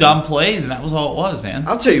 Couple dumb plays, and that was all it was, man.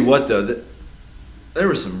 I'll tell you what, though. There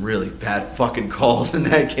were some really bad fucking calls in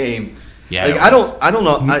that game. Yeah. Like, I don't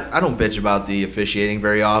know. I don't bitch about the officiating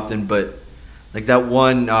very often, but like that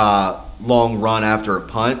one long run after a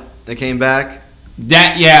punt that came back.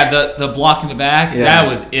 The block in the back, that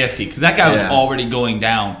was iffy because that guy was already going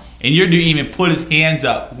down, and your dude even put his hands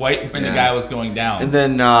up right when the guy was going down. And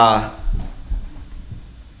then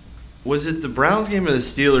was it the Browns game or the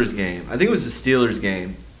Steelers game? I think it was the Steelers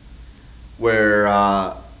game where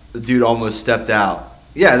the dude almost stepped out.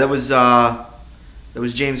 Yeah, that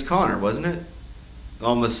was James Conner, wasn't it?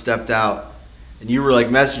 Almost stepped out. And you were like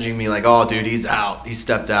messaging me like, "Oh, dude, he's out. He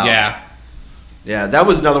stepped out." Yeah. Yeah, that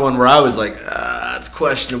was another one where I was like, it's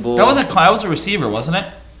questionable. That was a receiver, wasn't it?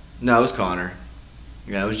 No, it was Conner.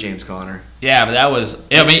 Yeah, it was James Conner. Yeah, but that was.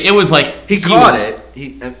 I mean, it was like he caught it.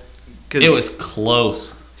 It was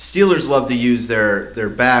close. Steelers love to use their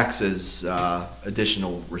backs as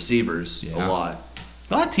additional receivers a lot.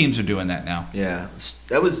 A lot of teams are doing that now. Yeah,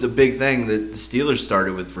 that was the big thing that the Steelers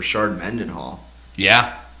started with Rashard Mendenhall.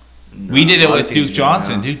 Yeah. We did it with Duke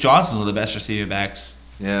Johnson. Duke Johnson's one of the best receiving backs.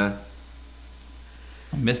 Yeah.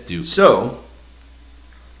 I miss Duke. So,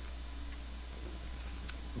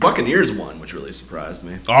 Buccaneers won, which really surprised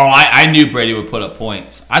me. Oh, I knew Brady would put up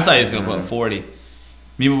points. I thought he was going to put up 40.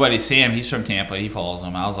 Me and my buddy Sam, he's from Tampa. He follows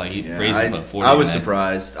him. I was like, Brady's going to put up 40. I was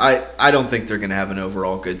surprised. I don't think they're going to have an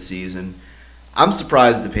overall good season. I'm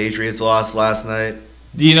surprised the Patriots lost last night.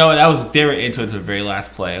 You know, they were into it to the very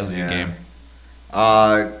last play. It was a good game.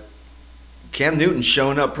 Cam Newton's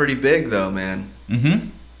showing up pretty big, though, man. Mm-hmm.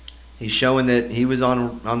 He's showing that he was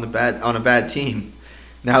on a bad team.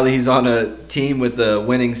 Now that he's on a team with a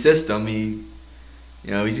winning system, he's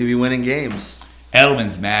gonna be winning games.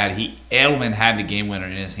 Edelman's mad. Edelman had the game winner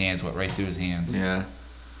in his hands, went right through his hands. Yeah.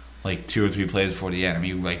 Like 2 or 3 plays before the end. I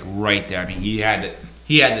mean, like right there. I mean, he had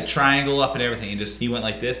the triangle up and everything, and he went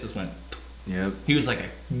like this. Just went. Yep. He was like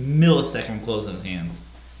a millisecond from closing his hands,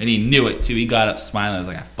 and he knew it too. He got up smiling. I was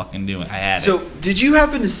like, I fucking knew it. I had it. So, did you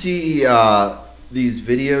happen to see these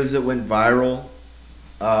videos that went viral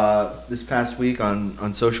this past week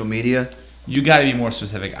on social media? You got to be more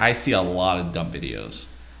specific. I see a lot of dumb videos.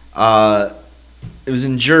 It was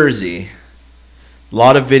in Jersey. A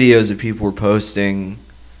lot of videos that people were posting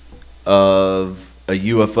of a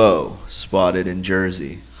UFO spotted in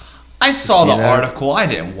Jersey. I saw the article. I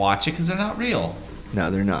didn't watch it because they're not real. No,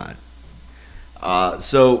 they're not.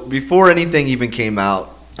 So before anything even came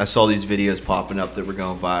out, I saw these videos popping up that were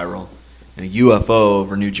going viral. A UFO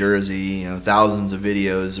over New Jersey. Thousands of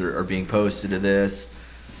videos are being posted of this.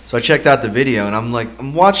 So I checked out the video, and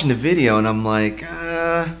I'm watching the video, and I'm like,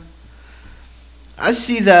 I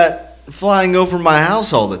see that flying over my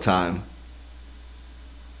house all the time.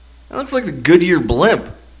 That looks like the Goodyear blimp.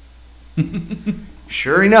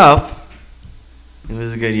 Sure enough, it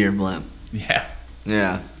was a Goodyear blimp. Yeah.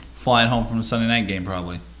 Yeah. Flying home from the Sunday night game,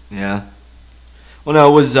 probably. Yeah. Well, no,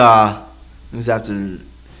 it was after.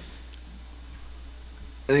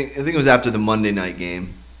 I think it was after the Monday night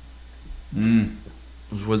game.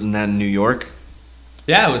 Wasn't that in New York?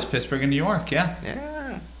 Yeah, it was Pittsburgh and New York. Yeah.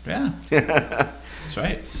 Yeah. Yeah. That's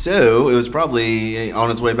right. So it was probably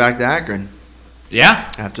on its way back to Akron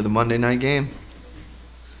Yeah. after the Monday night game.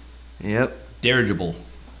 Yep. Dirigible.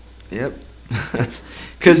 Yep.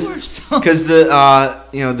 Because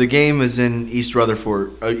the game is in East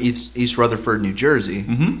Rutherford, New Jersey.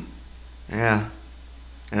 Mm-hmm. Yeah,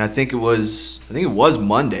 and I think it was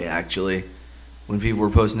Monday actually when people were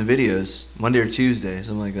posting the videos. Monday or Tuesday,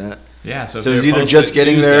 something like that. Yeah. So it was either just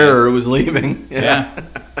getting there or it was leaving. Yeah.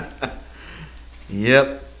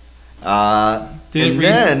 Yep.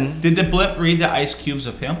 Did the blimp read the ice cubes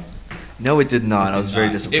of him? No, it did not. I was very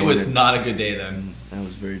disappointed. It was not a good day then. I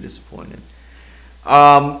was very disappointed.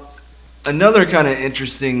 Another kind of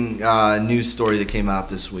interesting news story that came out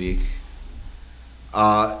this week.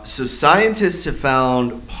 So scientists have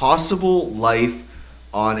found possible life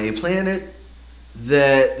on a planet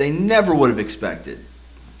that they never would have expected.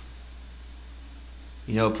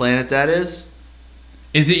 You know what planet that is?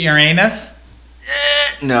 Is it Uranus?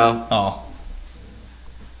 No.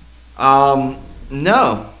 Oh.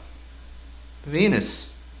 No.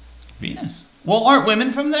 Venus. Venus. Well, aren't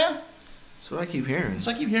women from there? That's what I keep hearing.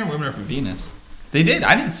 So I keep hearing women are from Venus. They did.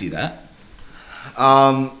 I didn't see that.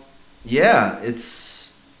 Yeah,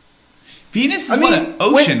 it's Venus is an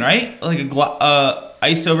ocean, right? Like a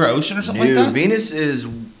iced over ocean or something like that? Venus is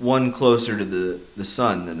one closer to the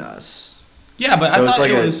sun than us. Yeah, but so I thought it's like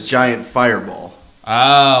it was a giant fireball. Oh,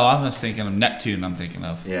 I was thinking of Neptune. I'm thinking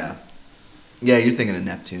of. Yeah, you're thinking of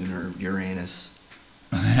Neptune or Uranus.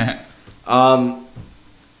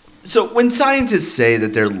 So when scientists say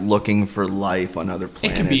that they're looking for life on other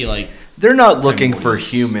planets, it could be like they're not looking for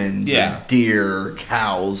humans, yeah, or deer, or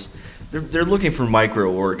cows. They're looking for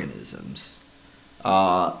microorganisms,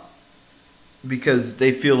 because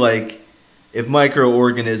they feel like if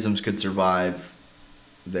microorganisms could survive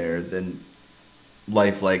there, then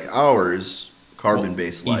life like ours,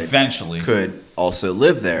 carbon-based life, eventually could also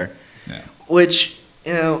live there. Yeah. Which,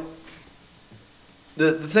 the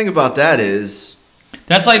thing about that is,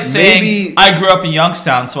 that's like saying I grew up in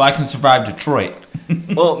Youngstown, so I can survive Detroit.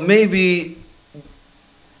 well, maybe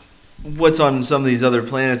what's on some of these other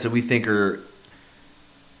planets that we think are,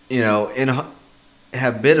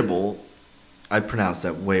 inhabitable. I pronounced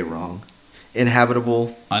that way wrong.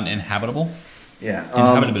 Inhabitable. Uninhabitable? Yeah.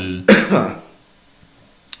 Inhabitable.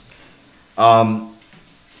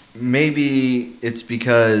 Maybe it's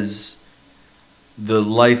because the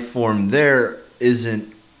life form there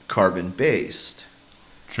isn't carbon-based.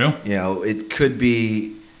 True. It could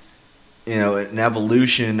be, an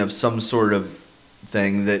evolution of some sort of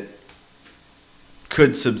thing that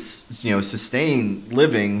could, sustain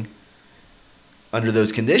living under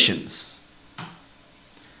those conditions.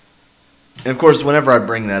 And of course, whenever I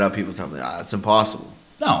bring that up, people tell me, it's impossible.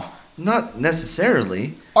 No. Not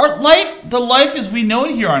necessarily. The life as we know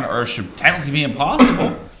it here on Earth should technically be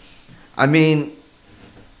impossible. I mean,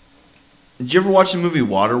 did you ever watch the movie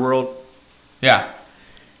Waterworld? Yeah.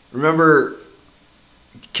 Remember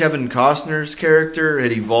Kevin Costner's character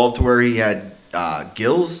had evolved to where he had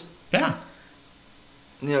gills? Yeah.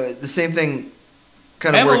 The same thing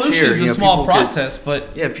kind of works here. Evolution is a small process, but...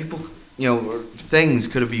 Yeah, people, things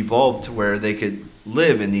could have evolved to where they could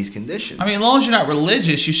live in these conditions. I mean, as long as you're not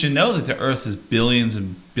religious, you should know that the Earth is billions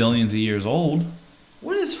and billions of years old.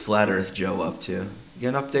 What is Flat Earth Joe up to?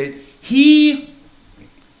 You got an update? He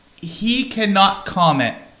cannot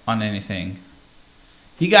comment on anything.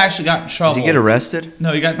 He actually got in trouble. Did he get arrested?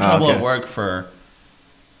 No, he got in trouble at work for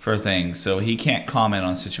things, so he can't comment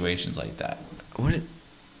on situations like that. What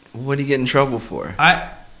did he get in trouble for?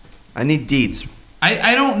 I need deets.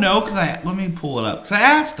 I don't know, because let me pull it up, because I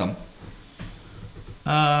asked him.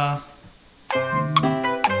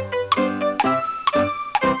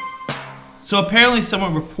 So apparently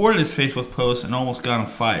someone reported his Facebook post and almost got him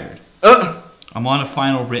fired. I'm on a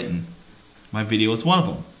final written. My video is one of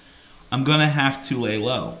them. I'm going to have to lay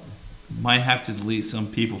low. Might have to delete some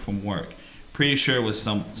people from work. Pretty sure it was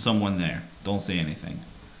someone there. Don't say anything.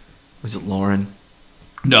 Was it Lauren?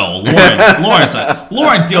 No, Lauren's not.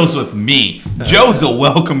 Lauren deals with me. Joe's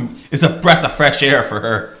it's a breath of fresh air for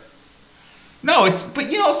her. No,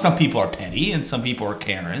 but some people are petty and some people are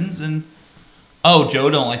Karens and Joe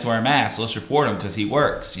don't like to wear a mask. So let's report him because he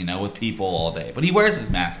works, with people all day. But he wears his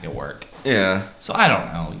mask at work. Yeah. So I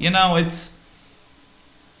don't know. It's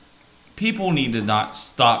people need to not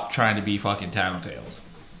stop trying to be fucking tattletales.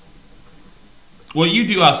 What you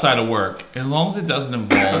do outside of work, as long as it doesn't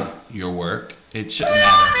involve your work, it shouldn't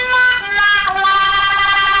matter.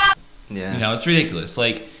 Yeah. It's ridiculous.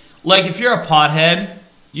 Like if you're a pothead,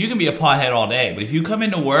 you can be a pothead all day. But if you come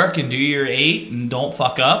into work and do your 8 and don't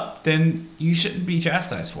fuck up, then you shouldn't be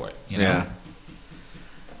chastised for it. Yeah.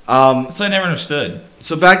 That's what I never understood.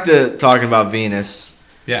 So back to talking about Venus.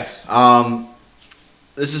 Yes.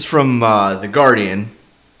 This is from The Guardian.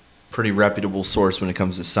 Pretty reputable source when it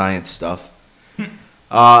comes to science stuff.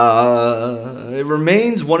 It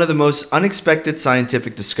remains one of the most unexpected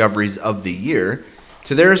scientific discoveries of the year.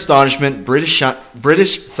 To their astonishment,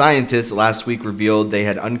 British scientists last week revealed they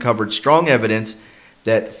had uncovered strong evidence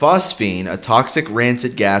that phosphine, a toxic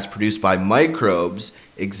rancid gas produced by microbes,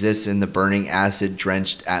 exists in the burning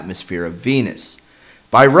acid-drenched atmosphere of Venus.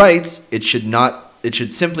 By rights, it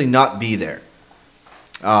should simply not be there.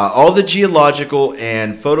 All the geological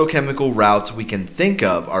and photochemical routes we can think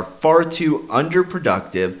of are far too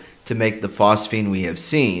underproductive to make the phosphine we have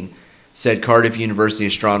seen, said Cardiff University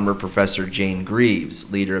astronomer Professor Jane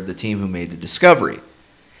Greaves, leader of the team who made the discovery.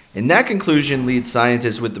 And that conclusion leads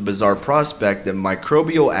scientists with the bizarre prospect that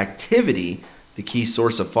microbial activity, the key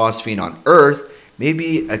source of phosphine on Earth, may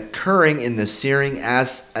be occurring in the searing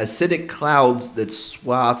acidic clouds that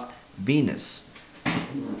swathe Venus.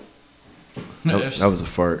 Nope, that was a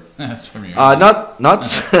fart. That's from Uranus. Not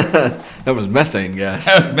that was methane gas.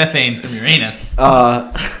 That was methane from Uranus.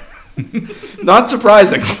 Not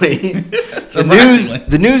surprisingly,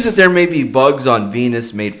 the news that there may be bugs on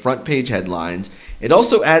Venus made front-page headlines. It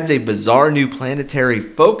also adds a bizarre new planetary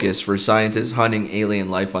focus for scientists hunting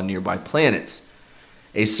alien life on nearby planets.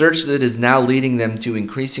 A search that is now leading them to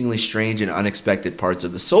increasingly strange and unexpected parts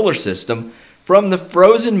of the solar system, from the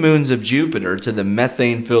frozen moons of Jupiter to the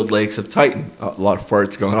methane-filled lakes of Titan. A lot of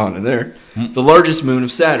farts going on in there. The largest moon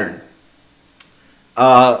of Saturn.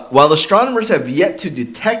 While astronomers have yet to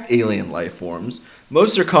detect alien life forms,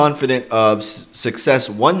 most are confident of success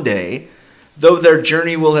one day, though their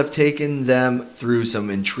journey will have taken them through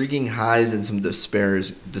some intriguing highs and some despairing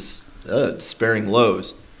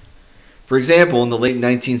lows. For example, in the late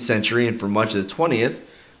 19th century and for much of the 20th,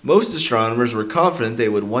 most astronomers were confident they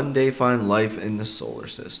would one day find life in the solar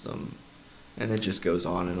system. And it just goes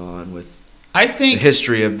on with the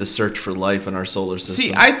history of the search for life in our solar system.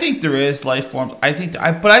 See, I think there is life forms. But I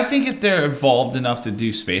think if they're evolved enough to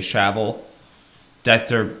do space travel, that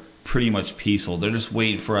they're pretty much peaceful. They're just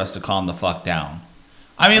waiting for us to calm the fuck down.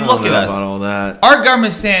 I mean, look at us. About all that. Our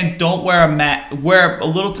government's saying don't wear wear a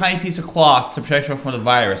little tiny piece of cloth to protect you from the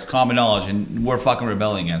virus. Common knowledge, and we're fucking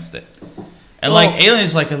rebelling against it. And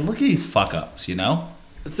aliens, look at these fuck ups,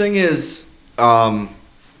 The thing is, we're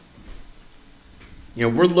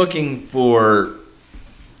looking for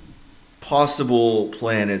possible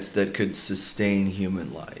planets that could sustain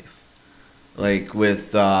human life, like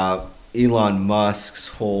with Elon Musk's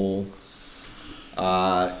whole,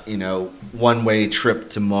 one-way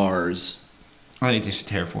trip to Mars. I think they should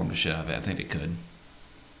terraform the shit out of it. I think they could.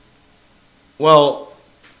 Well,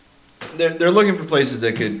 they're looking for places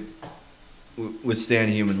that could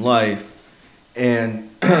withstand human life, and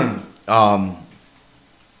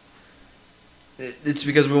it's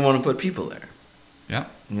because we want to put people there. Yeah.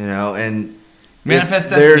 And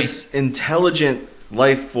manifest if there's intelligent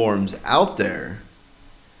life forms out there,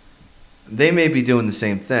 they may be doing the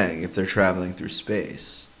same thing if they're traveling through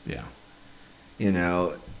space. Yeah.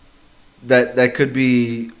 That could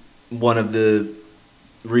be one of the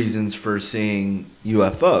reasons for seeing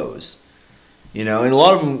UFOs. And a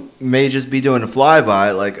lot of them may just be doing a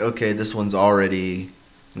flyby, like, okay, this one's already,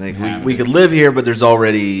 we could live here, but there's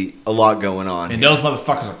already a lot going on. And those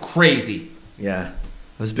motherfuckers are crazy. Yeah,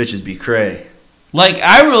 those bitches be cray.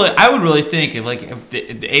 I would really think if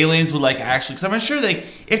the aliens would actually, because I'm sure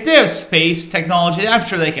if they have space technology, I'm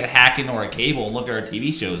sure they could hack into our cable and look at our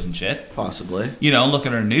TV shows and shit. Possibly. Look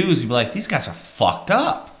at our news and be like, these guys are fucked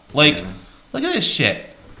up. Look at this shit.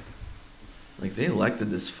 They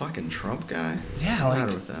elected this fucking Trump guy. Yeah, what's the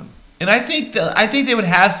matter with them? And I think they would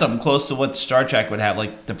have something close to what Star Trek would have,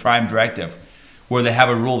 like the Prime Directive, where they have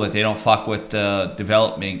a rule that they don't fuck with the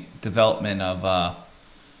development of a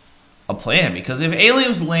planet. Because if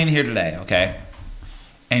aliens land here today, okay,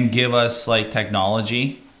 and give us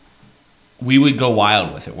technology, we would go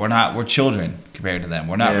wild with it. We're children compared to them.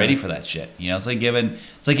 We're not ready for that shit. It's like giving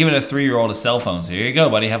a 3-year-old a cell phone. So here you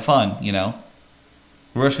go, buddy, have fun.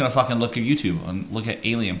 We're just gonna fucking look at YouTube and look at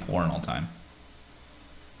alien porn all the time.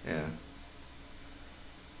 Yeah.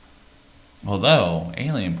 Although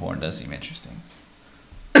alien porn does seem interesting.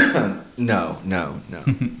 No.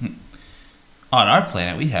 On our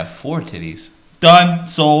planet, we have 4 titties. Done.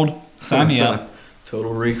 Sold. Sign me up.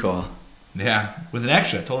 Total Recall. Yeah, with an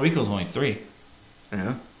extra. Total Recall is only 3.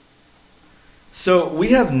 Yeah. So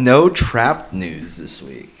we have no Trapped news this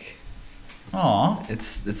week. Aw.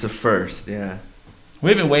 It's a first, yeah.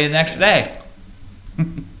 We've been waiting an extra day.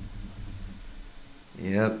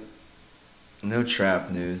 Yep. No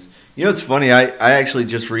Trapped news. You know, it's funny. I actually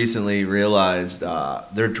just recently realized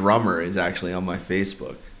their drummer is actually on my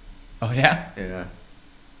Facebook. Oh, yeah? Yeah.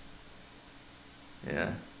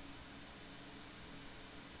 Yeah.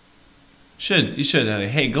 You should.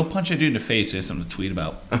 Hey, go punch a dude in the face. There's something to tweet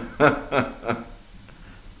about.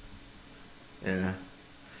 Yeah.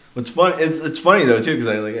 What's fun? It's funny though too because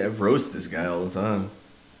I roast this guy all the time.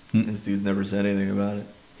 This dude's never said anything about it.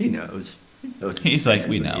 He knows. He's like,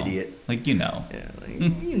 we know. Idiot. Like, you know. Yeah. Like,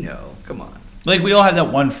 you know. Come on. Like, we all have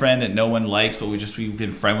that one friend that no one likes, but we've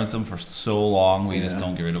been friends with them for so long, we just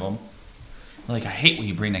don't get rid of them. Like, I hate when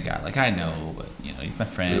you bring that guy. Like, I know, but, you know, he's my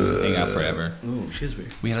friend. Hang out forever. Oh, she's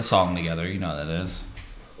weird. We had a song together. You know how that is.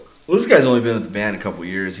 Well, this guy's only been with the band a couple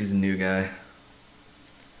years. He's a new guy.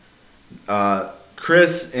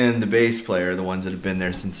 Chris and the bass player are the ones that have been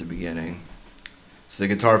there since the beginning. So the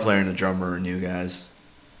guitar player and the drummer are new guys.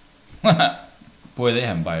 Boy, they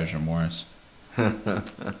have buyer's remorse.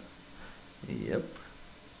 Yep.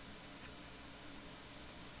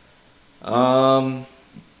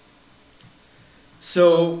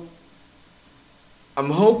 So I'm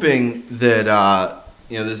hoping that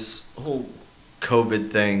this whole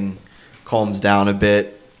COVID thing calms down a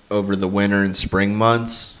bit over the winter and spring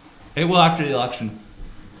months. It will after the election.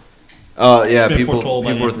 Oh yeah, Been people foretold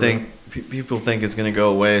by people think it's gonna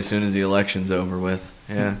go away as soon as the election's over with.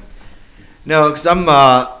 Yeah. No, because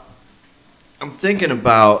I'm thinking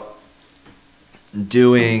about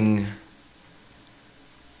doing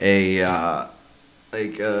a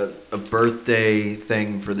birthday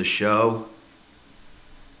thing for the show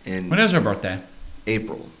in When is her birthday?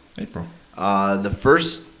 April. April. The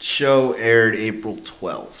first show aired April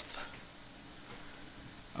 12th.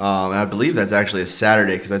 And I believe that's actually a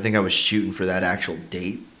Saturday because I think I was shooting for that actual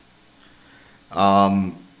date.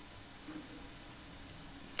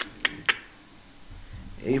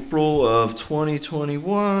 April of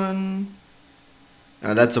 2021.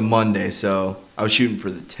 That's a Monday, so I was shooting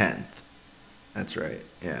for the 10th. That's right,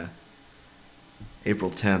 yeah.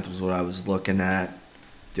 April 10th was what I was looking at.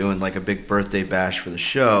 Doing like a big birthday bash for the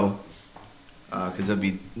show. Because it'll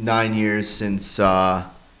be 9 years since the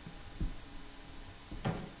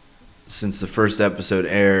first episode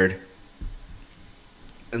aired.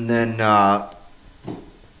 And then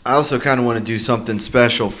I also kind of want to do something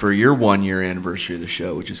special for your 1 year anniversary of the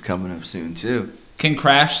show, which is coming up soon too. Can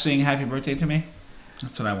Crash sing Happy Birthday to Me?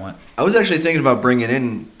 That's what I want. I was actually thinking about bringing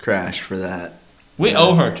in Crash for that. We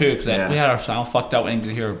owe her too, because Yeah. we had our sound fucked up. We didn't get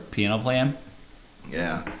to hear her piano playing.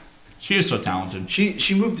 Yeah. She is so talented.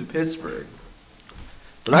 She moved to Pittsburgh.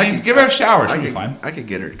 But I mean, give her a shower. She'll be fine. I could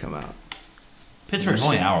get her to come out. Pittsburgh's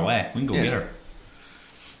only an hour away. We can go get her.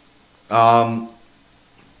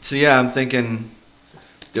 So yeah, I'm thinking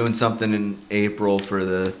doing something in April for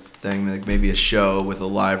the thing, like maybe a show with a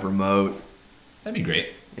live remote. That'd be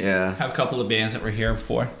great. Yeah, Have a couple of bands that were here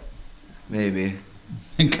before. maybe.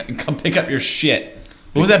 And come pick up your shit.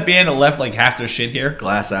 What was that band that left like half their shit here?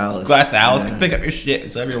 Glass Alice. Glass Alice. Yeah. Come pick up your shit.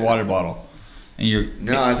 Instead of your water bottle. And your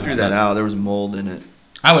No, I threw that out. There was mold in it.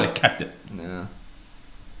 I would have kept it. Yeah.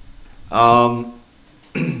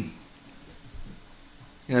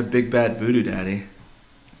 Yeah, Big Bad Voodoo Daddy.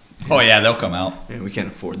 Oh yeah, they'll come out. Yeah, we can't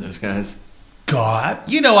afford those guys. God,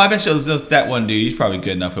 I bet you that one dude. He's probably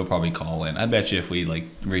good enough. He'll probably call in. I bet you if we like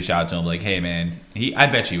reach out to him, like, hey man, I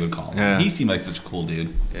bet you he would call. Yeah. He seemed like such a cool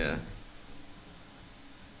dude. Yeah.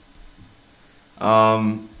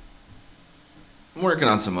 I'm working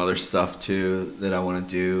on some other stuff too that I want to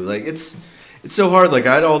do. Like it's so hard. Like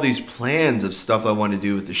I had all these plans of stuff I wanted to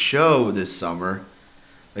do with the show this summer.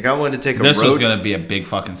 Like I wanted to take a This road. was gonna be a big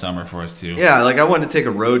fucking summer for us too. Yeah, like I wanted to take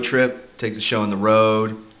a road trip, take the show on the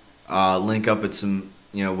road, link up at some,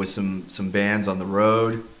 with some bands on the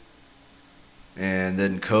road, and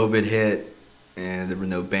then COVID hit, and there were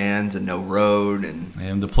no bands and no road,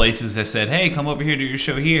 And the places that said, hey, come over here to your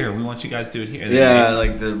show here. We want you guys to do it here. yeah,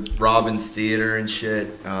 like the Robbins Theater and shit.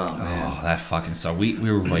 Oh man, Oh, that fucking sucked. We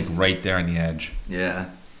were like right there on the edge. yeah,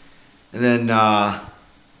 and then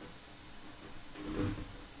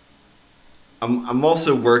I'm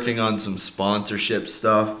also working on some sponsorship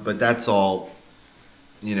stuff, but that's all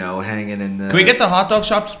you know, hanging in the. Can we get the hot dog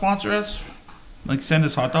shop to sponsor us? Like send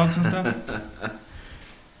us hot dogs and stuff?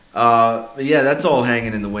 But yeah, that's all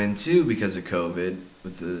hanging in the wind too because of COVID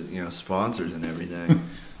with the, you know, sponsors and everything.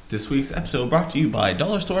 This week's episode brought to you by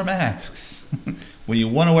Dollar Store Masks. When you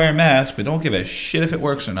want to wear a mask, but don't give a shit if it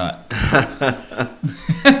works or not.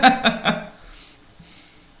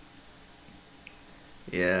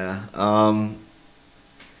 Yeah.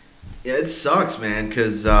 Yeah, it sucks, man,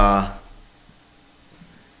 because, you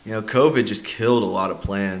know, COVID just killed a lot of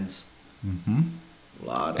plans. Mm-hmm. A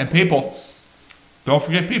lot of And plans. people. Don't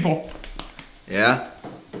forget people. Yeah.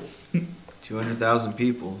 200,000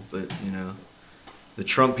 people, but, you know, the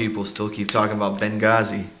Trump people still keep talking about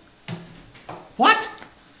Benghazi. What?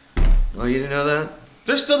 Oh, you didn't know that?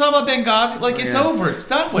 They're still talking about Benghazi? Like, it's Yeah. over. It's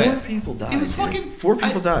done with. 4 people died. It was dude. fucking... 4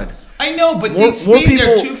 people died. I know, but More- they stayed more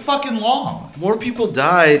there people- too fucking long. More people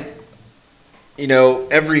died, you know,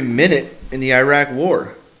 every minute in the Iraq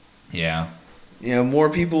war. Yeah. You know, more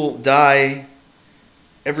people die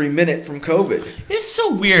every minute from COVID. It's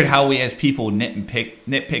so weird how we as people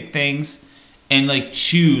nitpick things and, like,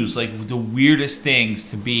 choose, like, the weirdest things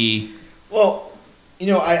to be... Well, you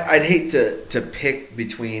know, I'd hate to pick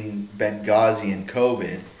between Benghazi and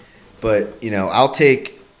COVID, but, you know, I'll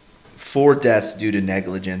take 4 deaths due to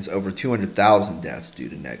negligence over 200,000 deaths due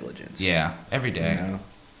to negligence. Yeah, every day. You know?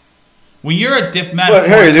 When you're a diplomat... But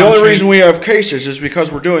in a hey, foreign the only country- reason we have cases is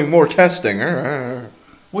because we're doing more testing.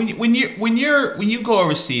 When you go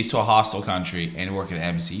overseas to a hostile country and work at an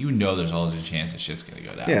embassy, you know there's always a chance that shit's gonna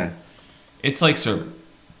go down. Yeah. It's like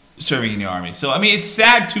serving in the army. So I mean, it's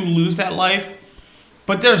sad to lose that life,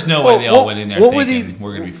 but there's no way they all went in there thinking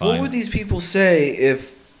we're gonna be fine. What would these people say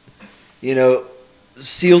if, you know,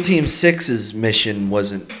 SEAL Team 6's mission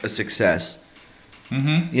wasn't a success?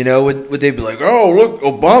 Mm-hmm. You know, would they be like, oh, look,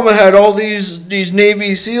 Obama had all these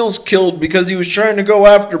Navy SEALs killed because he was trying to go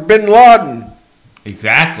after bin Laden?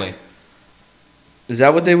 Exactly. Is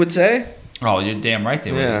that what they would say? Oh, you're damn right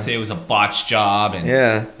they would. Yeah. They'd say it was a botched job and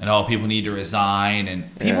Yeah. and all people need to resign and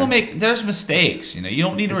people Yeah. there's mistakes, you know. You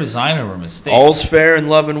don't need to It's resign over mistakes. All's fair in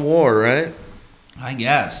love and war, right? I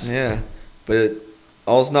guess. Yeah. But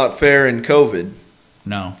all's not fair in COVID.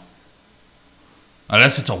 No.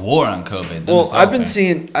 Unless it's a war on COVID. then Well, it's I've all been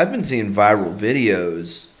fair. seeing viral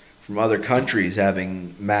videos from other countries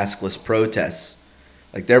having maskless protests.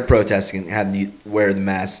 Like they're protesting having to wear the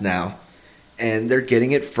masks now, and they're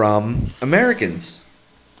getting it from Americans.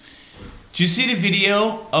 Do you see the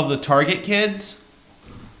video of the Target kids?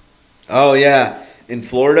 Oh yeah, in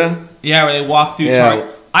Florida. Yeah, where they walk through Yeah.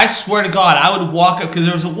 Target. I swear to God, I would walk up because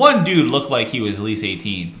there was one dude looked like he was at least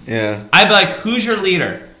 18. Yeah. I'd be like, "Who's your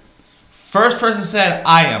leader?" First person said,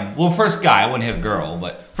 "I am." Well, first guy. I wouldn't hit a girl,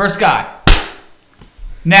 but first guy.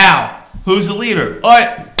 Now, who's the leader? All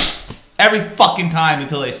right. Every fucking time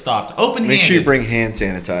until they stopped. Open-handed. Make sure you bring hand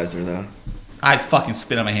sanitizer though. I'd fucking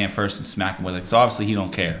spit on my hand first and smack him with it because obviously he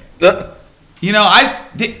don't care. Uh, You know,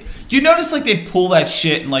 you notice like they pull that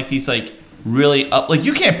shit in like these like really up. Like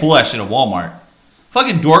you can't pull that shit at Walmart.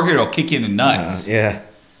 Fucking Dorger will kick you in the nuts. yeah.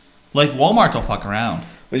 Like Walmart don't fuck around.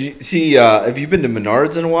 But you see, have you been to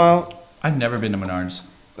Menards in a while? I've never been to Menards.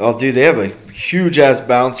 Oh, dude, they have a huge ass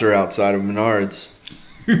bouncer outside of Menards.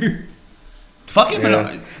 Fucking Yeah.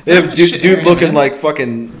 Menards. They have That's dude, shit dude area, looking man. like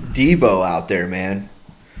fucking Debo out there, man.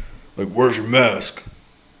 Like, where's your mask?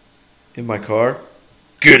 In my car.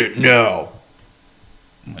 Get it now.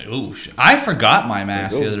 I'm like, ooh, shit. I forgot my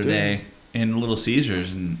mask the Oh, other dude. day in Little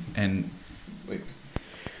Caesars and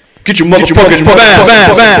Get your motherfucking mask.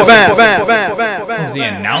 was he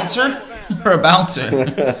an announcer or a bouncer?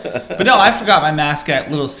 But no, I forgot my mask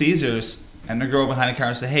at Little Caesars, and the girl behind the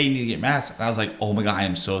counter said, "Hey, you need to get masked." And I was like, "Oh my God, I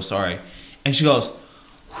am so sorry." And she goes,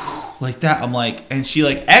 "Whew," like that. I'm like, and she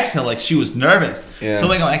like exhaled like she was nervous. Yeah. So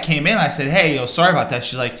like when I came in, I said, "Hey, sorry about that."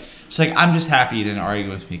 She's like, "I'm just happy you didn't argue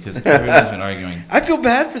with me because everyone's been arguing." I feel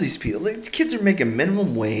bad for these people. Like, these kids are making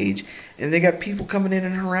minimum wage, and they got people coming in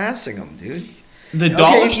and harassing them, dude. The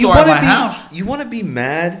dollar if you store at wanna my house. You want to be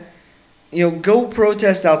mad? You know, go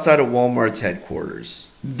protest outside of Walmart's headquarters.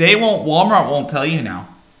 Walmart won't tell you now.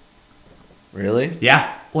 Really?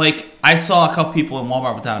 Yeah. Like, I saw a couple people in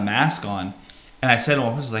Walmart without a mask on, and I said to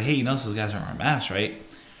one person, like, "Hey, you know those guys aren't wearing masks, right?"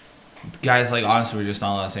 The guy's like, "Honestly, we're just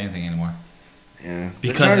not allowed to say anything anymore." Yeah.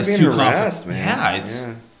 Because They're tired it's of too being harassed, man.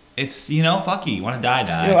 Yeah, it's you know, fuck you. You want to die,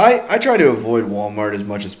 die. You know, I try to avoid Walmart as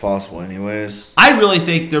much as possible, anyways. I really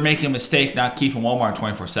think they're making a mistake not keeping Walmart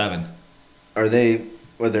 24/7. Are they?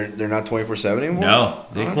 Well, they're not 24/7 anymore. No,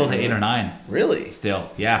 they Oh, close at 8 or 9. Really?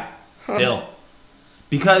 Still, yeah, still.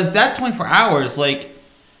 Because that 24 hours, like,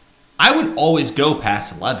 I would always go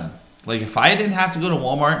past 11. Like, if I didn't have to go to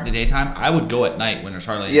Walmart in the daytime, I would go at night when there's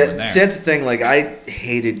hardly anyone there. See, that's the thing. Like, I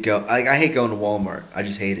hate going to Walmart. I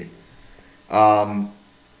just hate it.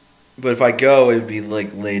 But if I go, it'd be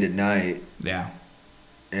like late at night. Yeah.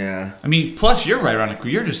 Yeah. I mean, plus you're right around the corner.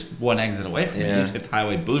 You're just one exit away from me. Yeah. You just hit the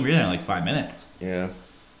highway, boom, you're there in like 5 minutes. Yeah.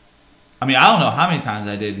 I mean, I don't know how many times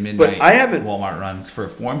I did midnight But I haven't- Walmart runs for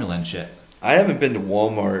formula and shit. I haven't been to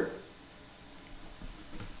Walmart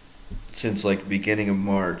since like beginning of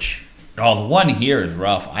March. Oh, the one here is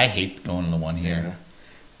rough. I hate going to the one here. Yeah.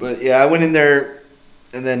 But yeah, I went in there,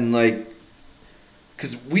 and then like,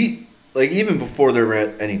 cause we like even before there were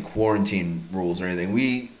any quarantine rules or anything,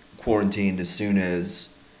 we quarantined as soon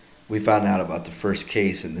as we found out about the first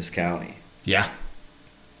case in this county. Yeah.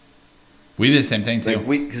 We did the same thing too. Like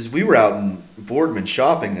because we were out in Boardman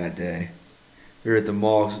shopping that day. We were at the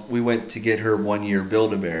mall. We went to get her 1 year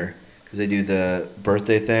Build-A-Bear because they do the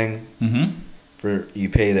birthday thing. Mm-hmm. For you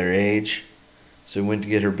pay their age. So we went to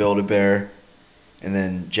get her Build-A-Bear, and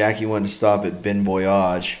then Jackie wanted to stop at Bin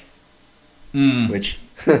Voyage, which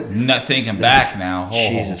not thinking back now. Oh.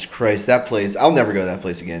 Jesus Christ, that place! I'll never go to that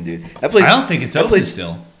place again, dude. That place. I don't think it's open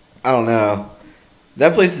still. I don't know.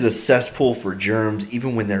 That place is a cesspool for germs,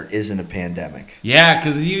 even when there isn't a pandemic. Yeah,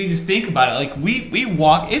 because you just think about it. Like we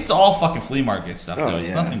walk, it's all fucking flea market stuff. Oh, Though it's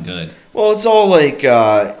yeah. nothing good. Well, it's all like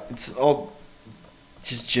it's all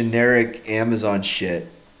just generic Amazon shit.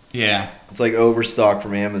 Yeah, It's like overstock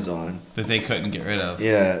from Amazon. that they couldn't get rid of.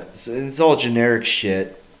 Yeah, it's all generic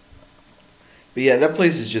shit. But yeah, that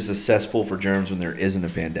place is just a cesspool for germs when there isn't a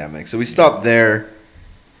pandemic. So we stopped there,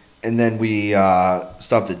 and then we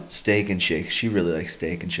stopped at Steak and Shake. She really likes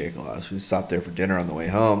Steak and Shake a lot. So we stopped there for dinner on the way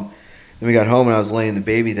home. Then we got home, and I was laying the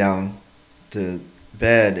baby down to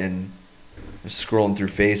bed, and I was scrolling through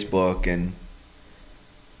Facebook and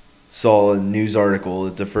saw a news article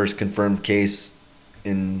that the first confirmed case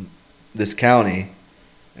in this county,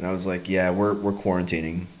 and I was like, "Yeah, we're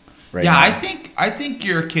quarantining right now." I think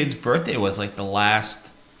your kid's birthday was like the last,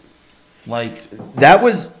 like That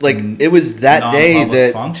was like it was that day non-public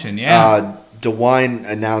that function. Yeah, DeWine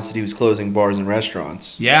announced that he was closing bars and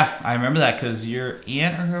restaurants. yeah, I remember that because your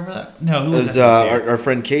aunt or whoever that. No, who It was was that? our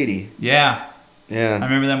friend Katie. Yeah, I Yeah,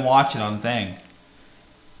 remember them watching on the thing.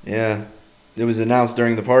 yeah. It was announced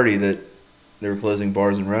during the party that they were closing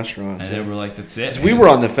bars and restaurants. And they were like, "That's it." 'Cause we were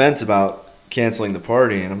on the fence about canceling the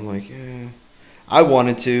party, and I'm like, "Yeah, I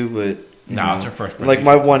wanted to, but you No, know." it's her first birthday. Like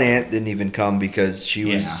my one aunt didn't even come because she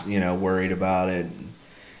was, worried about it.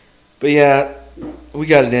 But yeah, we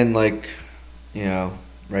got it in like,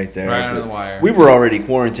 right there. Right under But the wire. we were already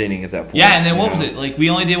quarantining at that point. Yeah, and then what you was know. it? Like we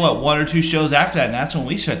only did one or two shows after that, and that's when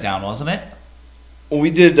we shut down, wasn't it? Well,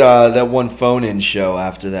 we did that one phone-in show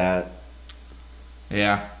after that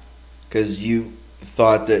Yeah. because you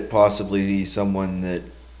thought that possibly someone that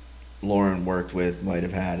Lauren worked with might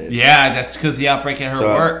have had it. Yeah, that's because the outbreak at her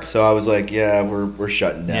work. So I was like, yeah, we're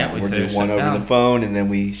shutting down. Yeah, we we're said doing shut one over down. the phone, and then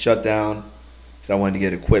we shut down because I wanted to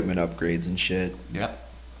get equipment upgrades and shit. Yep.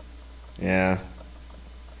 Yeah.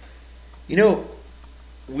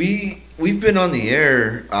 We've been on the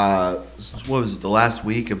air. What was it? The last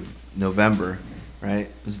week of November, right?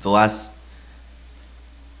 Was it the last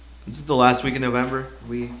week of November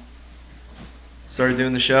we started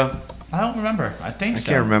doing the show? I don't remember. I think I so.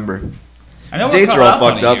 can't remember. I know Dates we're are all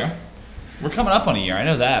coming fucked up on a up. year. We're coming up on a year. I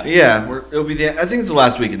know that. Yeah, it'll be I think it's the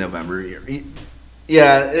last week of November.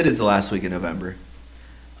 Yeah, it is the last week of November.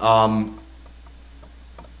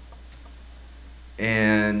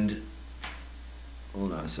 And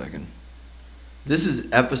hold on a second. This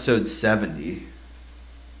is episode 70.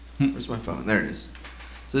 Where's my phone? There it is.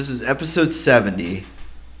 So this is episode 70.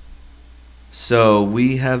 So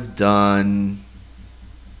we have done.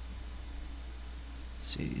 Let's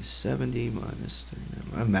see, 70 minus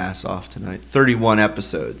 39. My math's off tonight. 31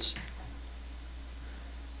 episodes.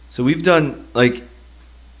 So we've done like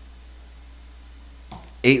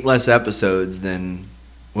 8 less episodes than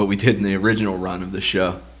what we did in the original run of the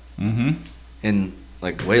show. Mm-hmm. In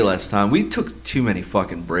like way less time. We took too many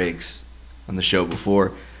fucking breaks on the show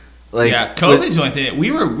before. Like, yeah, COVID's the only thing.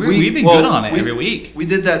 We've been good on it every week. We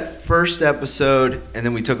did that first episode, and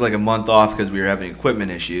then we took like a month off because we were having equipment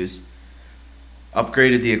issues.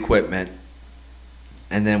 Upgraded the equipment,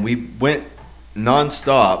 and then we went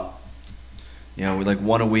nonstop. We like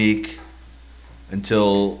one a week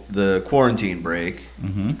until the quarantine break.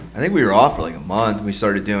 Mm-hmm. I think we were off for like a month. We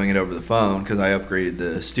started doing it over the phone because I upgraded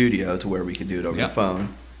the studio to where we could do it over the phone.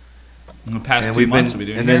 In the past And 2 months, we've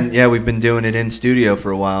been doing and then we've been doing it in studio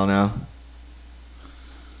for a while now.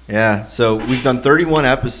 Yeah, so we've done 31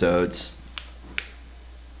 episodes.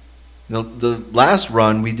 The last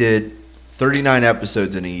run we did 39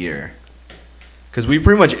 episodes in a year. Because we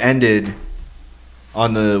pretty much ended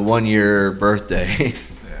on the 1-year birthday.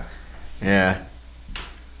 Yeah. Yeah.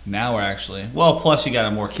 Now we're actually plus you got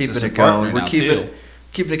a more Keeping consistent it going. partner We're now keeping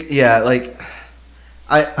too. it. Yeah, like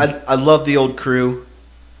I love the old crew.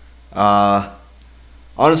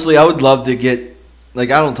 Honestly, I would love to get I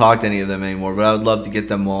don't talk to any of them anymore, but I would love to get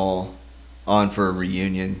them all on for a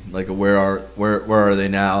reunion. Like where are they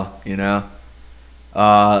now? You know.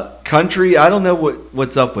 Country, I don't know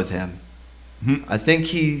what's up with him. Mm-hmm. I think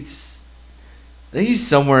he's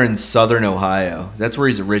somewhere in southern Ohio. That's where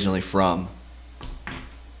he's originally from.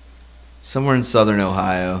 Somewhere in southern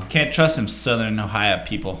Ohio. Can't trust them southern Ohio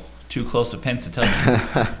people. Too close to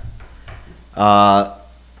Pennsylvania.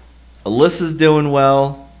 Alyssa's doing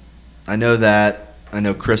well. I know that. I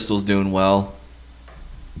know Crystal's doing well.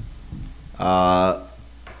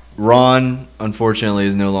 Ron, unfortunately,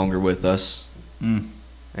 is no longer with us. Mm.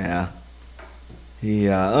 Yeah. He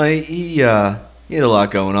had a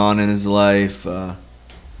lot going on in his life. And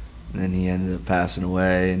then he ended up passing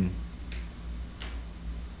away.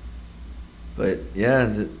 But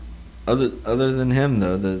yeah, other than him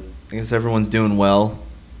though, I guess everyone's doing well.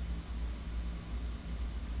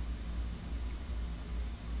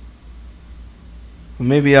 Well,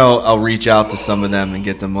 maybe I'll reach out to some of them and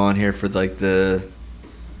get them on here for a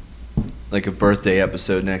birthday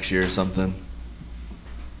episode next year or something.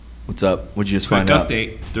 What's up? What'd you just Quick find out?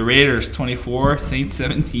 update. The Raiders 24, Saints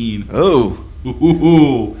 17. Oh.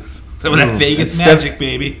 Ooh. Some of that Vegas magic,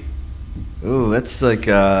 baby. Ooh, that's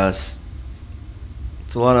it's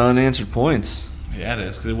a lot of unanswered points. Yeah, it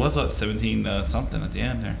is, because it was 17 something at the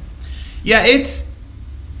end there. Yeah, it's...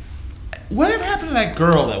 Whatever happened to that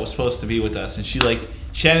girl that was supposed to be with us? And she had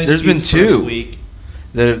an There's been excuse two first week.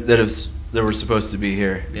 that were supposed to be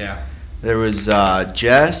here. Yeah. There was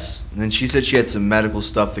Jess, and then she said she had some medical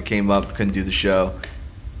stuff that came up, couldn't do the show.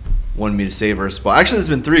 Wanted me to save her a spot. Actually, there's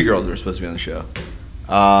been 3 girls that were supposed to be on the show.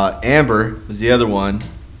 Amber was the other one.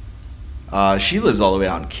 She lives all the way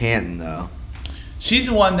out in Canton, though. She's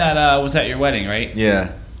the one that was at your wedding, right?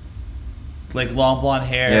 Yeah. Like long blonde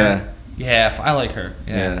hair. Yeah. Yeah, I like her.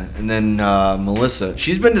 Yeah. And then Melissa.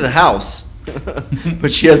 She's been to the house,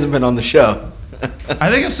 but she hasn't been on the show. I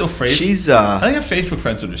think I'm still friends. I think I'm Facebook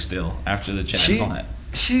friends with her still after the chat and all that.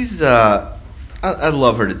 She's I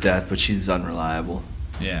love her to death, but she's unreliable.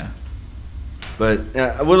 Yeah. But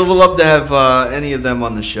I would love to have any of them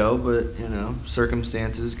on the show, but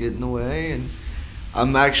circumstances get in the way, and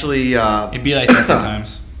I'm actually It'd be like that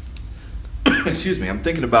sometimes. excuse me. I'm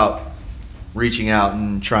thinking about reaching out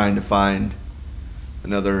and trying to find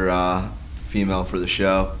another female for the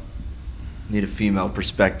show. Need a female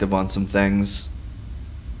perspective on some things.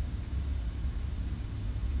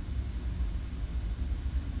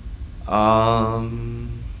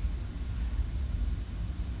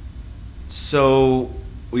 So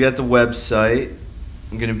we got the website.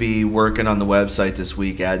 I'm gonna be working on the website this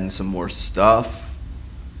week, adding some more stuff.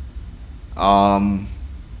 Yeah,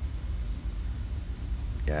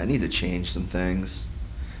 I need to change some things.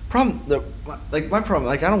 My problem,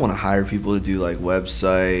 I don't want to hire people to do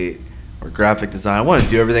website or graphic design. I want to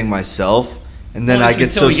do everything myself, and then I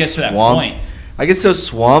get so swamped. I get so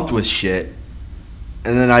swamped with shit,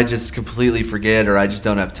 and then I just completely forget, or I just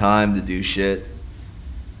don't have time to do shit,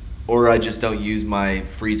 or I just don't use my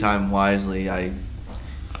free time wisely. I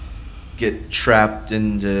get trapped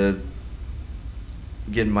into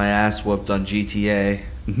getting my ass whooped on GTA.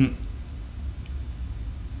 Mm-hmm.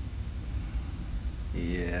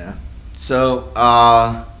 Yeah. So,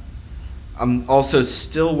 I'm also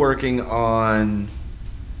still working on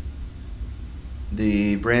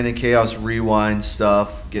the Brandon Chaos Rewind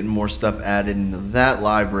stuff, getting more stuff added into that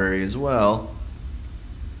library as well.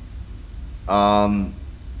 And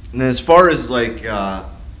as far as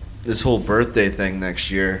this whole birthday thing next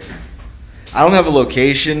year, I don't have a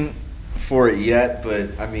location for it yet,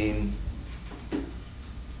 but I mean,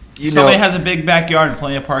 Somebody has a big backyard and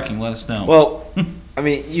plenty of parking, let us know. Well, I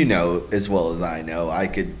mean, as well as I know, I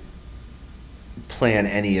could plan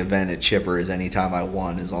any event at Chipper's anytime I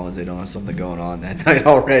want, as long as they don't have something going on that night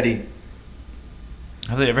already.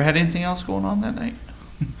 Have they ever had anything else going on that night?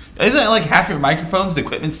 Isn't it like half your microphones and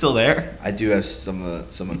equipment still there? I do have some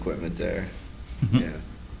equipment there. Yeah.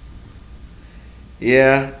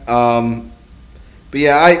 Yeah. But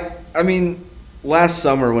yeah, I mean, last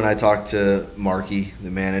summer when I talked to Marky,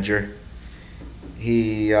 the manager,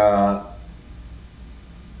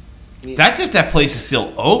 That's if that place is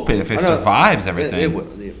still open, if it survives everything. It will.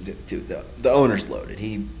 Dude, the owner's loaded.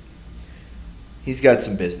 He's got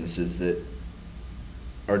some businesses that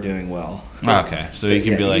are doing well. Okay, so you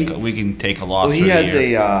can yeah, be like, we can take a loss. Well, he for the has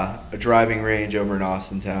year. a driving range over in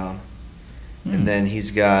Austintown, Hmm. and then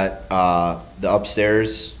he's got the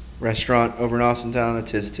upstairs restaurant over in Austintown.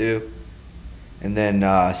 That's his too, and then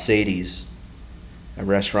Sadie's, a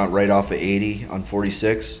restaurant right off of 80 on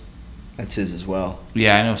 46. That's his as well.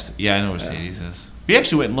 Yeah, I know. Yeah, I know where Sadie's is. We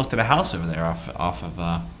actually went and looked at a house over there off of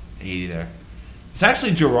 80 there. It's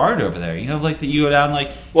actually Gerard over there. You know, like that you go down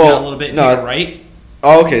like a little bit to your right.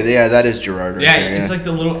 Oh, okay, yeah, that is Gerard right Yeah, there. it's like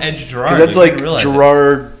the little edge of Gerard. 'Cause that's but you like didn't realize it.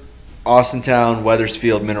 Gerard, Austintown,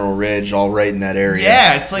 Weathersfield, Mineral Ridge, all right in that area.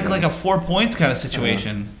 Yeah, it's like a 4 points kind of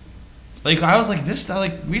situation. Like I was like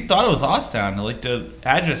we thought it was Austintown. Like the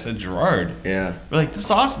address said Gerard. Yeah. We're like, this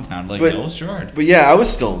is Austintown. Like But- no, it's Gerard. But yeah, I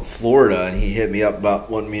was still in Florida, and he hit me up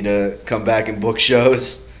about wanting me to come back and book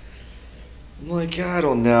shows. I'm like, I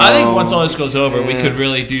don't know. I think once all this goes over, we Yeah. could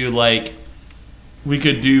really do we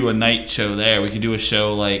could do a night show there. We could do a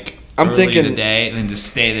show like I'm early thinking- in the day, and then just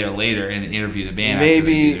stay there later and interview the band.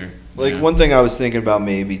 Maybe, after they do their- one thing I was thinking about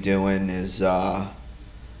maybe doing is not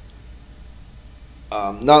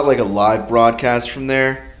like a live broadcast from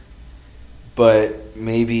there, but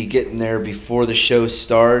maybe getting there before the show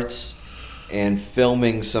starts and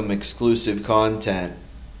filming some exclusive content,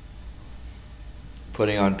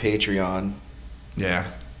 putting on Patreon yeah.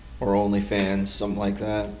 or OnlyFans, something like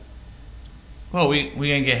that. Well, we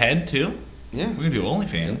gonna get head too. Yeah. We can do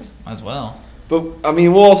OnlyFans as well. But I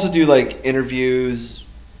mean, we'll also do like interviews,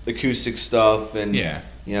 acoustic stuff, and Yeah.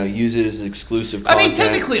 use it as exclusive I content. mean,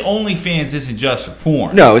 technically, OnlyFans isn't just for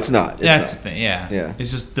porn. No, it's not. It's That's not. the thing. Yeah. Yeah.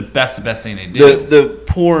 It's just the best thing they do. The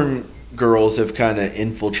porn girls have kind of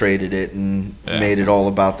infiltrated it and Yeah. made it all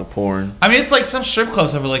about the porn. I mean, it's like some strip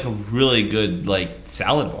clubs have like a really good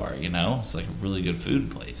salad bar. You know, it's like a really good food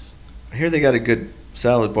place. I hear they got a good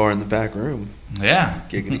salad bar in the back room. Yeah.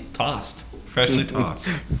 Giggity. Tossed, freshly tossed.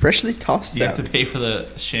 Freshly tossed You have to salads. pay for the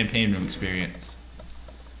champagne room experience.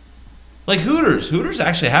 Like Hooters. Hooters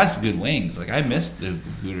actually has good wings. Like I missed the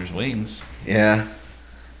Hooters wings. Yeah.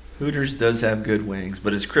 Hooters does have good wings,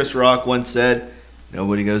 but as Chris Rock once said,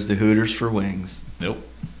 nobody goes to Hooters for wings. Nope.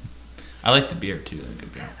 I like the beer too. They're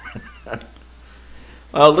good beer.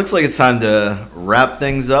 Well, it looks like it's time to wrap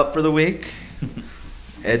things up for the week.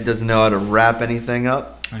 Ed doesn't know how to wrap anything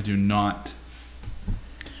up. I do not.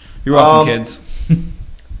 You're welcome, kids.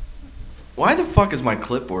 Why the fuck is my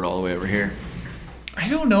clipboard all the way over here? I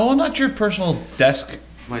don't know. I'm not your personal desk.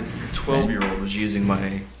 My 12-year-old was using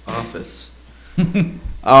my office. You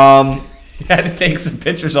had to take some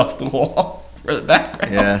pictures off the wall for the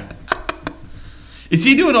background. Yeah. Is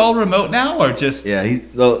he doing all remote now or just? Yeah,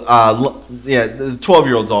 the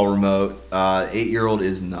 12-year-old's all remote. 8-year-old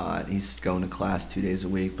is not. He's going to class 2 days a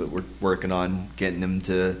week, but we're working on getting him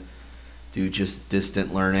to do just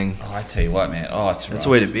distant learning. Oh, I tell you what, man. Oh, it's rough. That's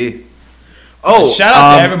the way to be. Oh, shout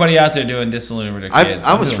out to everybody out there doing distant learning with their kids.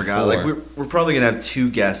 I almost I'm doing forgot. 4. Like we're probably gonna have 2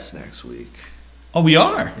 guests next week. Oh, we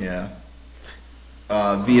are. Yeah.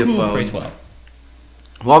 Via Ooh, phone. grade 12.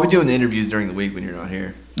 Well, I'll be doing the interviews during the week when you're not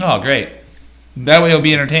here. Oh, great. That way it'll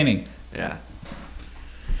be entertaining. Yeah.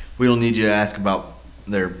 We don't need you to ask about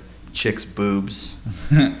their chicks' boobs.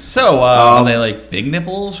 So, are they like big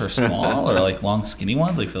nipples or small or like long skinny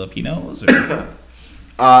ones like Filipinos? Or?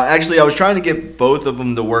 Actually, I was trying to get both of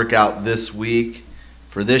them to work out this week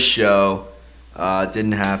for this show. It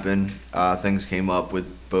didn't happen. Things came up with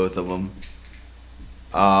both of them.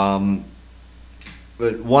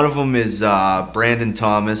 But one of them is Brandon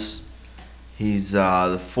Thomas. He's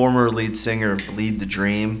the former lead singer of Bleed the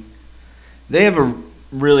Dream. They have a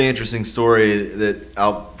really interesting story that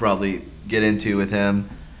I'll probably get into with him.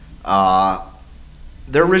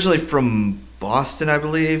 They're originally from Boston, I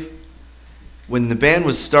believe. When the band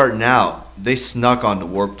was starting out, they snuck onto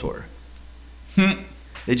Warped Tour.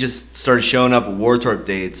 They just started showing up at Warped Tour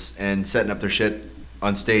dates and setting up their shit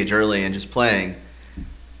on stage early and just playing.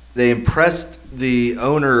 They impressed the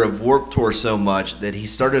owner of Warped Tour so much that he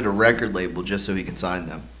started a record label just so he could sign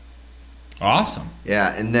them. Awesome.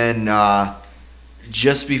 Yeah, and then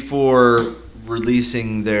just before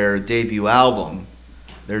releasing their debut album,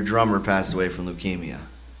 their drummer passed away from leukemia.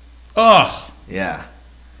 Ugh. Yeah.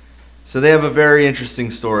 So they have a very interesting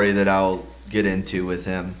story that I'll get into with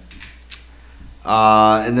him.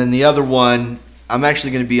 And then the other one, I'm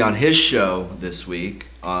actually going to be on his show this week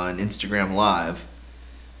on Instagram Live.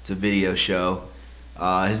 It's a video show.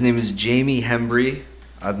 His name is Jamie Hembry.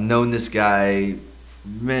 I've known this guy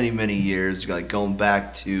many, many years, like going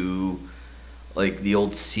back to like the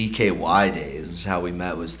old CKY days. This is how we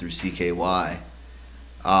met, was through CKY.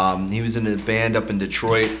 He was in a band up in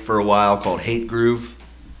Detroit for a while called Hate Groove.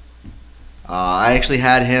 I actually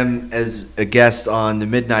had him as a guest on the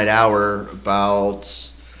Midnight Hour about,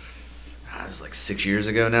 it was like 6 years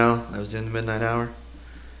ago now. I was doing the Midnight Hour.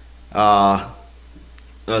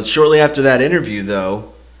 Shortly after that interview,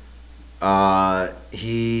 though,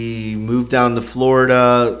 he moved down to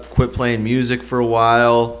Florida, quit playing music for a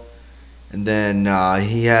while, and then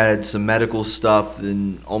he had some medical stuff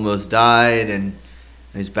and almost died, and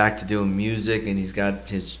he's back to doing music, and he's got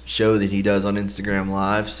his show that he does on Instagram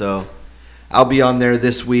Live. So I'll be on there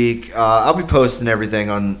this week. I'll be posting everything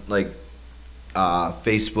on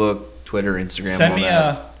Facebook, Twitter, Instagram.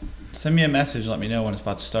 Send me a message. Let me know when it's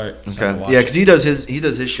about to start. Okay. Yeah, because he does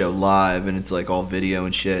his show live, and it's like all video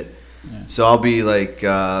and shit. Yeah. So I'll be like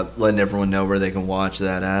letting everyone know where they can watch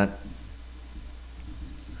that at.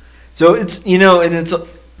 So it's and it's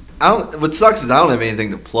what sucks is I don't have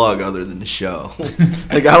anything to plug other than the show.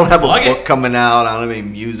 Like I don't have a book coming out. I don't have any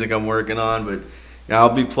music I'm working on, but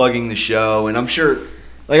I'll be plugging the show, and I'm sure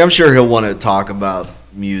he'll want to talk about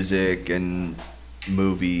music and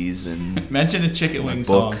movies and mention a chicken wing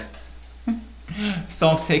song.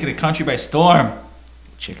 Song's taking the country by storm.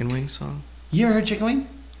 Chicken wing song? You ever heard chicken wing?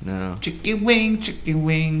 No. Chicken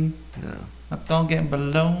wing. No. I don't get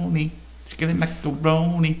bologna. Chicken and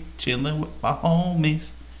macaroni. Chilling with my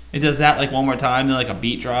homies. It does that like one more time, then like a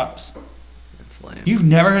beat drops. That's lame. You've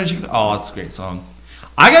never heard of chicken? Oh, it's a great song.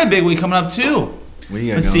 I got a big week coming up too. What do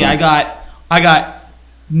you got? Let's see. I got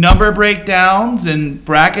number breakdowns and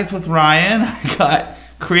brackets with Ryan. I got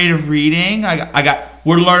creative reading. I got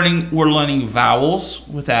we're learning vowels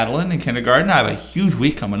with Adeline in kindergarten. I have a huge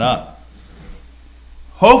week coming up.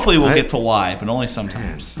 Hopefully we'll get to Y, but only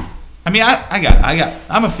sometimes. I mean,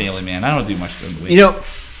 I'm a family man. I don't do much during the week.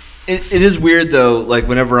 It is weird though. Like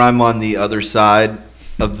whenever I'm on the other side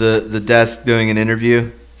of the desk doing an interview,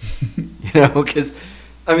 because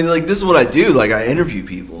I mean, like this is what I do. Like I interview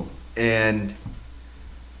people, and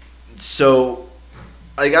so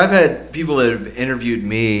like I've had people that have interviewed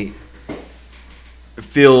me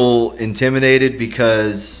feel intimidated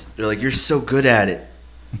because they're like, "You're so good at it."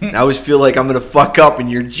 And I always feel like I'm gonna fuck up, and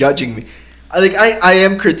you're judging me. I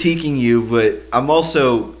am critiquing you, but I'm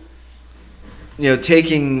also,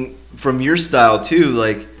 taking from your style too.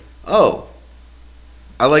 Like, oh,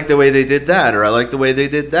 I like the way they did that, or I like the way they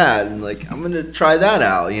did that, and like I'm gonna try that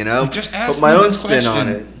out. Just ask put my me own this spin question. on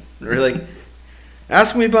it, or like,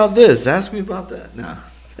 ask me about this, ask me about that. No.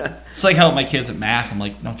 It's like helping my kids at math. I'm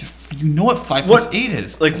like, no, just you know what 5 plus 8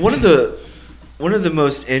 is. Like one of the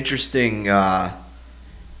most interesting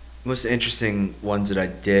ones that I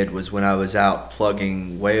did was when I was out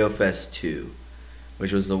plugging Wayo Fest 2,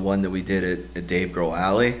 which was the one that we did at Dave Grohl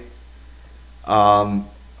Alley. I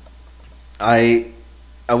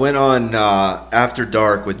went on After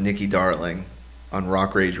Dark with Nikki Darling on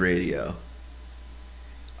Rock Rage Radio.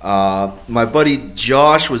 My buddy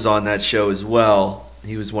Josh was on that show as well.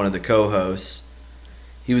 He was one of the co-hosts.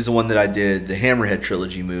 He was the one that I did the Hammerhead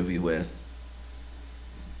trilogy movie with.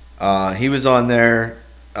 He was on there.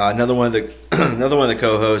 Another one of the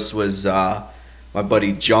co-hosts was my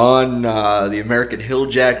buddy John, the American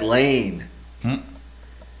Hilljack Lane,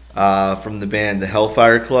 from the band The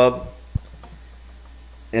Hellfire Club.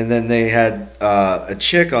 And then they had a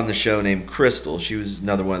chick on the show named Crystal. She was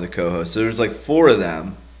another one of the co-hosts. So there's like 4 of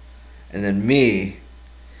them, and then me.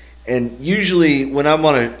 And usually when I'm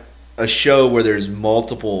on a show where there's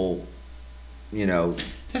multiple, that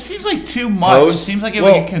seems like too much. Hosts, It seems like it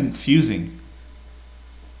would get confusing.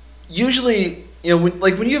 Usually,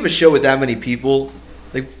 when you have a show with that many people,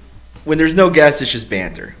 like when there's no guests, it's just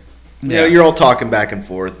banter. Yeah. You're all talking back and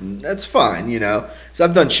forth, and that's fine. So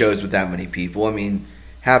I've done shows with that many people. I mean,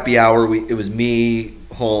 Happy Hour, it was me,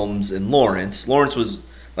 Holmes, and Lawrence. Lawrence was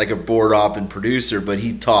like a board op and producer, but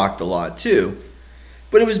he talked a lot too.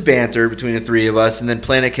 But it was banter between the 3 of us. And then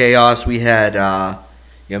Planet Chaos, we had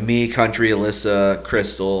me, Country, Alyssa,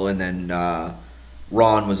 Crystal, and then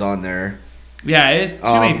Ron was on there. Yeah, too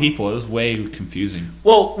many people. It was way confusing.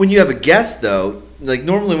 Well, when you have a guest, though, like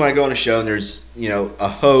normally when I go on a show and there's, a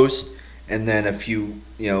host and then a few,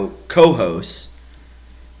 co-hosts,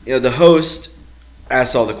 the host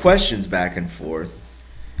asks all the questions back and forth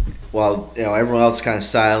while, everyone else is kind of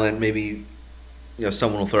silent. Maybe,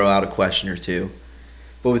 someone will throw out a question or two.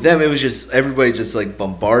 But with them, it was just everybody just like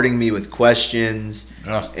bombarding me with questions,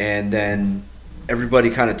 and then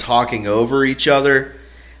everybody kind of talking over each other.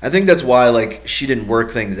 I think that's why like she didn't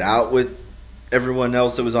work things out with everyone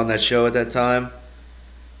else that was on that show at that time,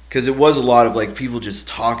 because it was a lot of like people just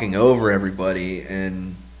talking over everybody.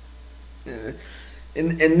 And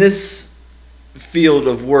in this field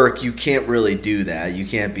of work, you can't really do that. You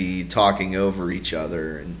can't be talking over each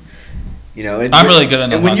other, and You know, and I'm really good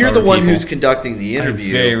enough. And when you're the one people. who's conducting the interview,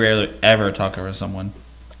 I very rarely ever talk over someone.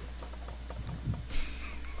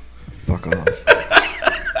 Fuck off.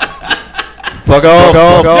 Fuck off.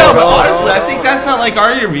 No, but honestly, I think that's not like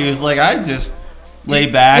our interviews. Like, I just lay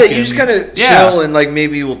back. Yeah, you just kind of chill and like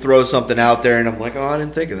maybe we'll throw something out there, and I'm like, oh, I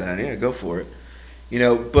didn't think of that. Yeah, go for it. You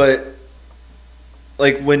know, but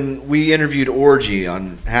like when we interviewed Orgy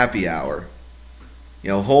on Happy Hour, you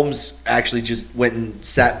know, Holmes actually just went and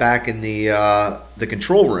sat back in the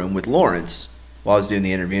control room with Lawrence while I was doing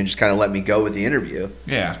the interview and just kind of let me go with the interview.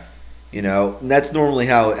 Yeah. You know, and that's normally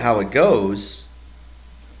how it goes.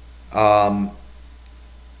 So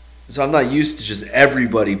I'm not used to just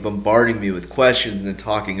everybody bombarding me with questions and then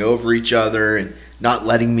talking over each other and not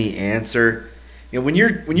letting me answer. You know, when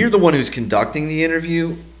you're the one who's conducting the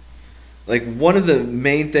interview, like one of the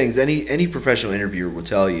main things any professional interviewer will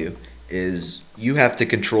tell you is you have to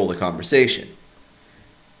control the conversation.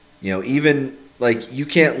 You know, even like you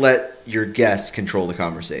can't let your guests control the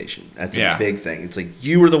conversation. That's a big thing. It's like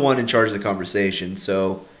you are the one in charge of the conversation.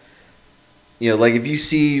 So, you know, like if you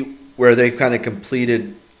see where they've kind of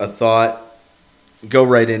completed a thought, go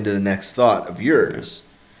right into the next thought of yours.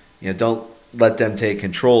 You know, don't let them take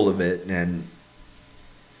control of it, and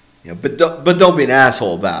you know, but don't be an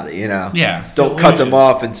asshole about it. You know, don't cut them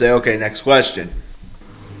off and say, okay, next question.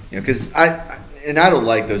 You know, because I don't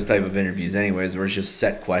like those type of interviews anyways, where it's just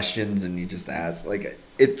set questions and you just ask. Like,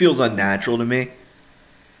 it feels unnatural to me.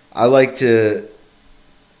 I like to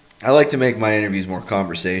make my interviews more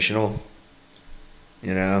conversational.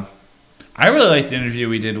 You know. I really liked the interview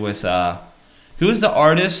we did with who was the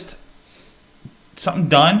artist? Something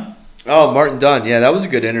Dunn? Oh, Martin Dunn. Yeah, that was a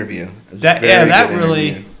good interview. That really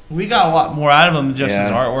interview. We got a lot more out of him than just his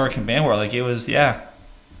artwork and band work. Like it was, Yeah,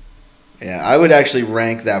 I would actually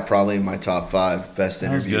rank that probably in my top 5 best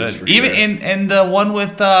interviews. That was good. For Even sure. in the one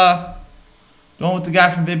with the guy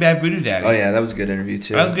from Big Bad Voodoo Daddy. Oh yeah, that was a good interview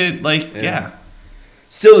too. That was good. Like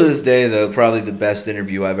Still to this day, though, probably the best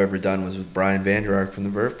interview I've ever done was with Brian Vander Ark from the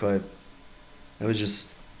Verve Pipe. It was just,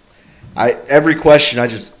 every question I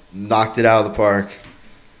just knocked it out of the park.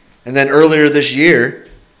 And then earlier this year,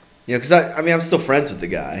 you know, because I'm still friends with the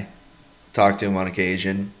guy, talk to him on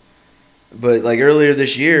occasion, but like earlier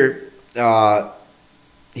this year,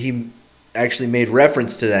 he actually made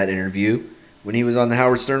reference to that interview when he was on the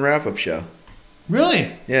Howard Stern Wrap-Up Show.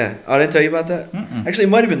 Really? Yeah. Oh, I didn't tell you about that? Mm-mm. Actually, it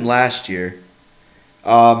might have been last year.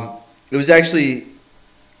 It was actually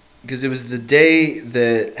because it was the day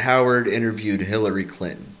that Howard interviewed Hillary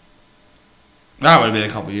Clinton. That would have been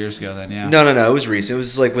a couple years ago then, yeah. No. It was recent. It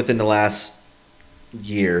was like within the last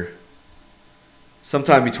year.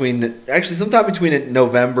 Sometime between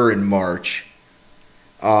November and March.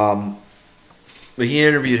 But he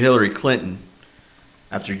interviewed Hillary Clinton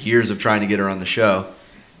after years of trying to get her on the show.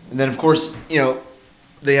 And then, of course, you know,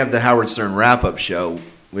 they have the Howard Stern Wrap-Up Show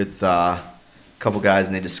with couple guys,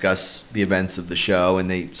 and they discuss the events of the show, and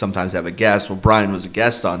they sometimes have a guest. Well, Brian was a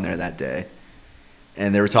guest on there that day,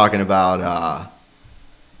 and they were talking about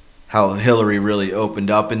how Hillary really opened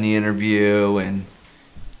up in the interview, and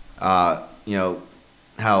you know,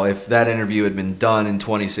 how if that interview had been done in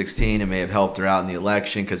 2016, it may have helped her out in the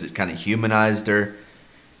election because it kind of humanized her.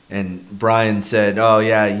 And Brian said, oh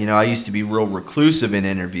yeah, you know, I used to be real reclusive in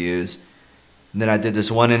interviews. And then I did this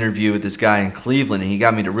one interview with this guy in Cleveland, and he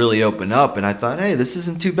got me to really open up. And I thought, hey, this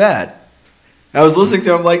isn't too bad. And I was listening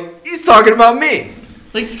to him like, he's talking about me.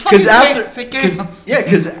 Like, because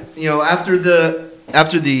you know, after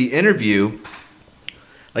the interview,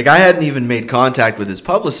 like I hadn't even made contact with his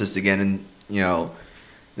publicist again, and you know,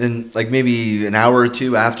 then like maybe an hour or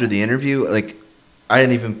two after the interview, like I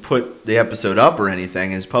hadn't even put the episode up or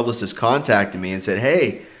anything. His publicist contacted me and said,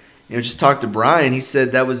 hey, you know, just talked to Brian. He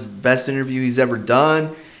said that was the best interview he's ever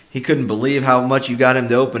done. He couldn't believe how much you got him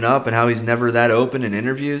to open up and how he's never that open in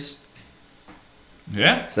interviews.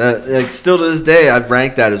 Yeah. So, like, still to this day, I'd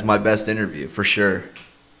rank that as my best interview for sure.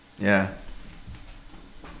 Yeah.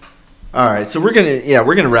 All right, so we're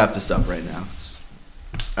gonna wrap this up right now.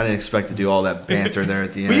 I didn't expect to do all that banter there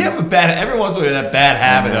at the end. We have every once in a while that bad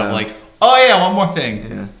habit of like, oh yeah, one more thing.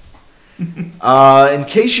 Yeah. In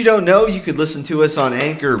case you don't know, you could listen to us on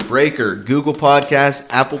Anchor, Breaker, Google Podcasts,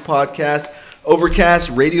 Apple Podcasts,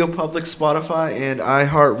 Overcast, Radio Public, Spotify, and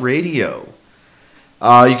iHeartRadio.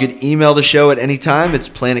 You could email the show at any time. It's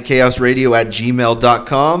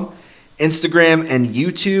planetchaosradio@gmail.com. Instagram and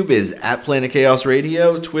YouTube is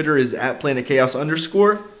 @PlanetChaosRadio. Twitter is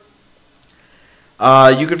 @PlanetChaos_.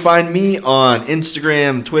 You can find me on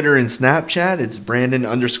Instagram, Twitter, and Snapchat. It's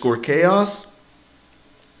Brandon_Chaos.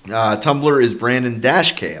 Tumblr is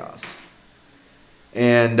Brandon-Chaos.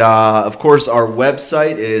 And, of course, our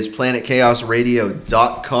website is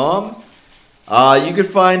planetchaosradio.com. You can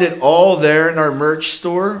find it all there in our merch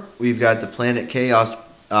store. We've got the Planet Chaos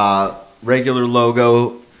regular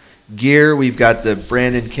logo gear. We've got the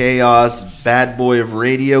Brandon Chaos Bad Boy of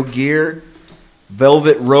Radio gear.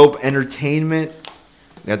 Velvet Rope Entertainment.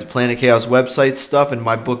 We got the Planet Chaos website stuff, and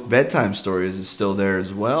my book Bedtime Stories is still there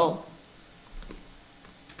as well.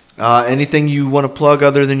 Anything you want to plug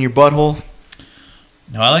other than your butthole?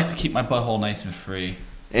 No, I like to keep my butthole nice and free.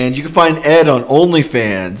 And you can find Ed on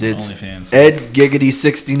OnlyFans. It's OnlyFans. Ed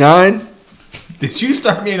Giggity69. Did you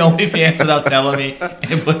start me an OnlyFans without telling me?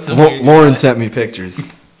 And put some Lauren sent me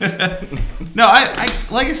pictures. No, I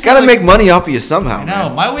like I said. Gotta make money off of you somehow. No,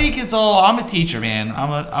 my week is all. I'm a teacher, man.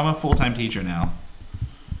 I'm a full-time teacher now.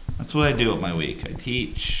 That's what I do with my week. I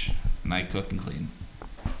teach and I cook and clean.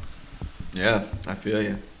 Yeah, I feel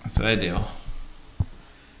you. That's what I do. I'm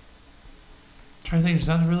trying to think. There's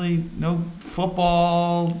nothing really. No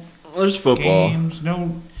football. Well, there's football games.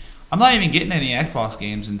 No. I'm not even getting any Xbox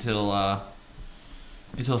games until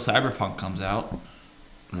Cyberpunk comes out.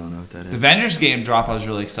 I don't know what that is. The Avengers game drop I was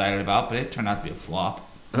really excited about, but it turned out to be a flop.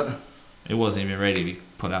 It wasn't even ready to be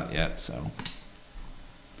put out yet, so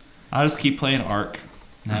I'll just keep playing Ark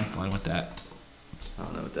and have fun with that. I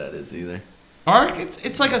don't know what that is either. Ark,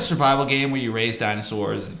 it's like a survival game where you raise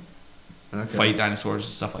dinosaurs and fight dinosaurs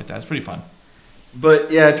and stuff like that. It's pretty fun.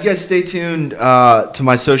 But yeah, if you guys stay tuned to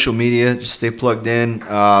my social media, just stay plugged in.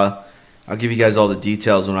 I'll give you guys all the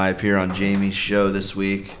details when I appear on Jamie's show this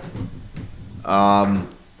week.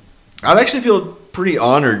 I actually feel pretty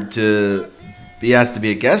honored to be asked to be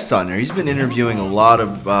a guest on there. He's been interviewing a lot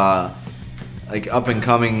of like up and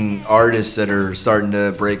coming artists that are starting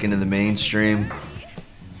to break into the mainstream.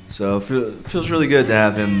 So it feels really good to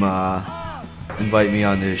have him invite me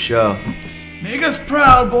onto his show. Make us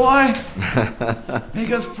proud, boy.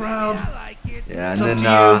 Make us proud. Yeah, It's and up then to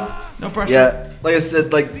you. No pressure. yeah, like I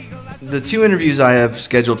said, like the 2 interviews I have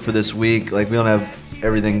scheduled for this week, like we don't have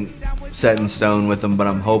everything set in stone with them, but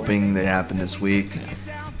I'm hoping they happen this week.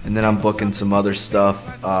 And then I'm booking some other stuff.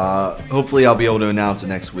 Hopefully I'll be able to announce it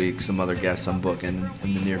next week. Some other guests I'm booking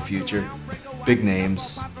in the near future. Big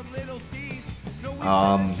names.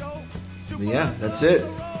 But yeah, that's it.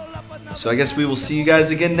 So I guess we will see you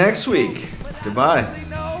guys again next week. Goodbye.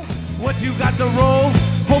 What you got to roll?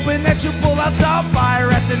 Hoping that you pull out some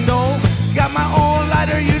fire and dough. Got my own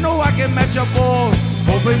lighter, you know I can match your bowl.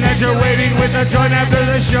 Hoping that you're waiting with a joint after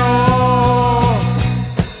the show.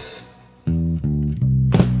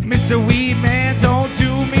 Mr. Weed Man, don't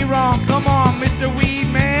do me wrong. Come on, Mr. Weed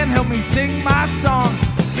Man, help me sing my song.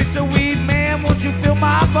 Mr. Weed Man, won't you fill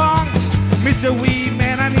my bong? Mr. Weed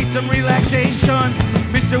Man, I need some relaxation.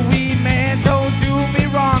 Mr. Weed Man, don't do me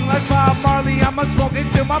wrong. Like Bob Marley, I'ma smoke it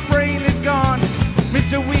till my brain is gone.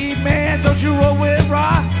 Mr. Weed Man, don't you roll with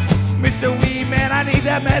rock? Mr. Weed Man, I need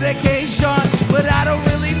that medication, but I don't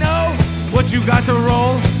really know what you got to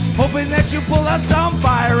roll. Hoping that you pull out some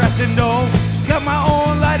fire and dough. Got my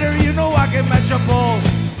own lighter, you know I can match a bowl.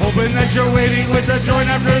 Hoping that you're waiting with the joint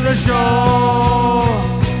after the show.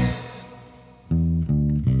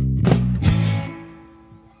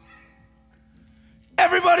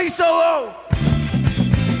 Everybody solo!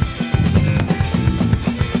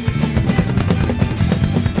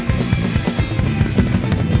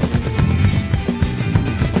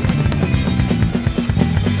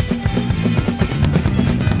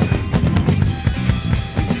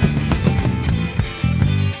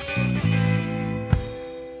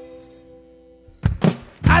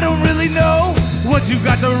 Know what you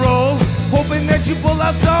got to roll. Hoping that you pull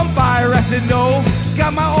out some fire and dough.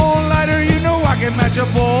 Got my own lighter, you know I can match a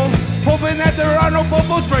bowl. Hoping that there are no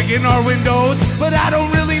bubbles breaking our windows, but I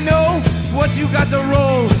don't really know what you got to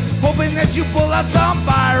roll. Hoping that you pull out some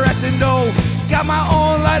fire and dough. Got my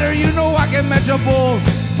own lighter, you know I can match a bowl.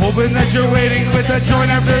 Hoping that you're waiting with a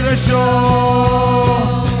joint after the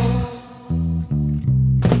show.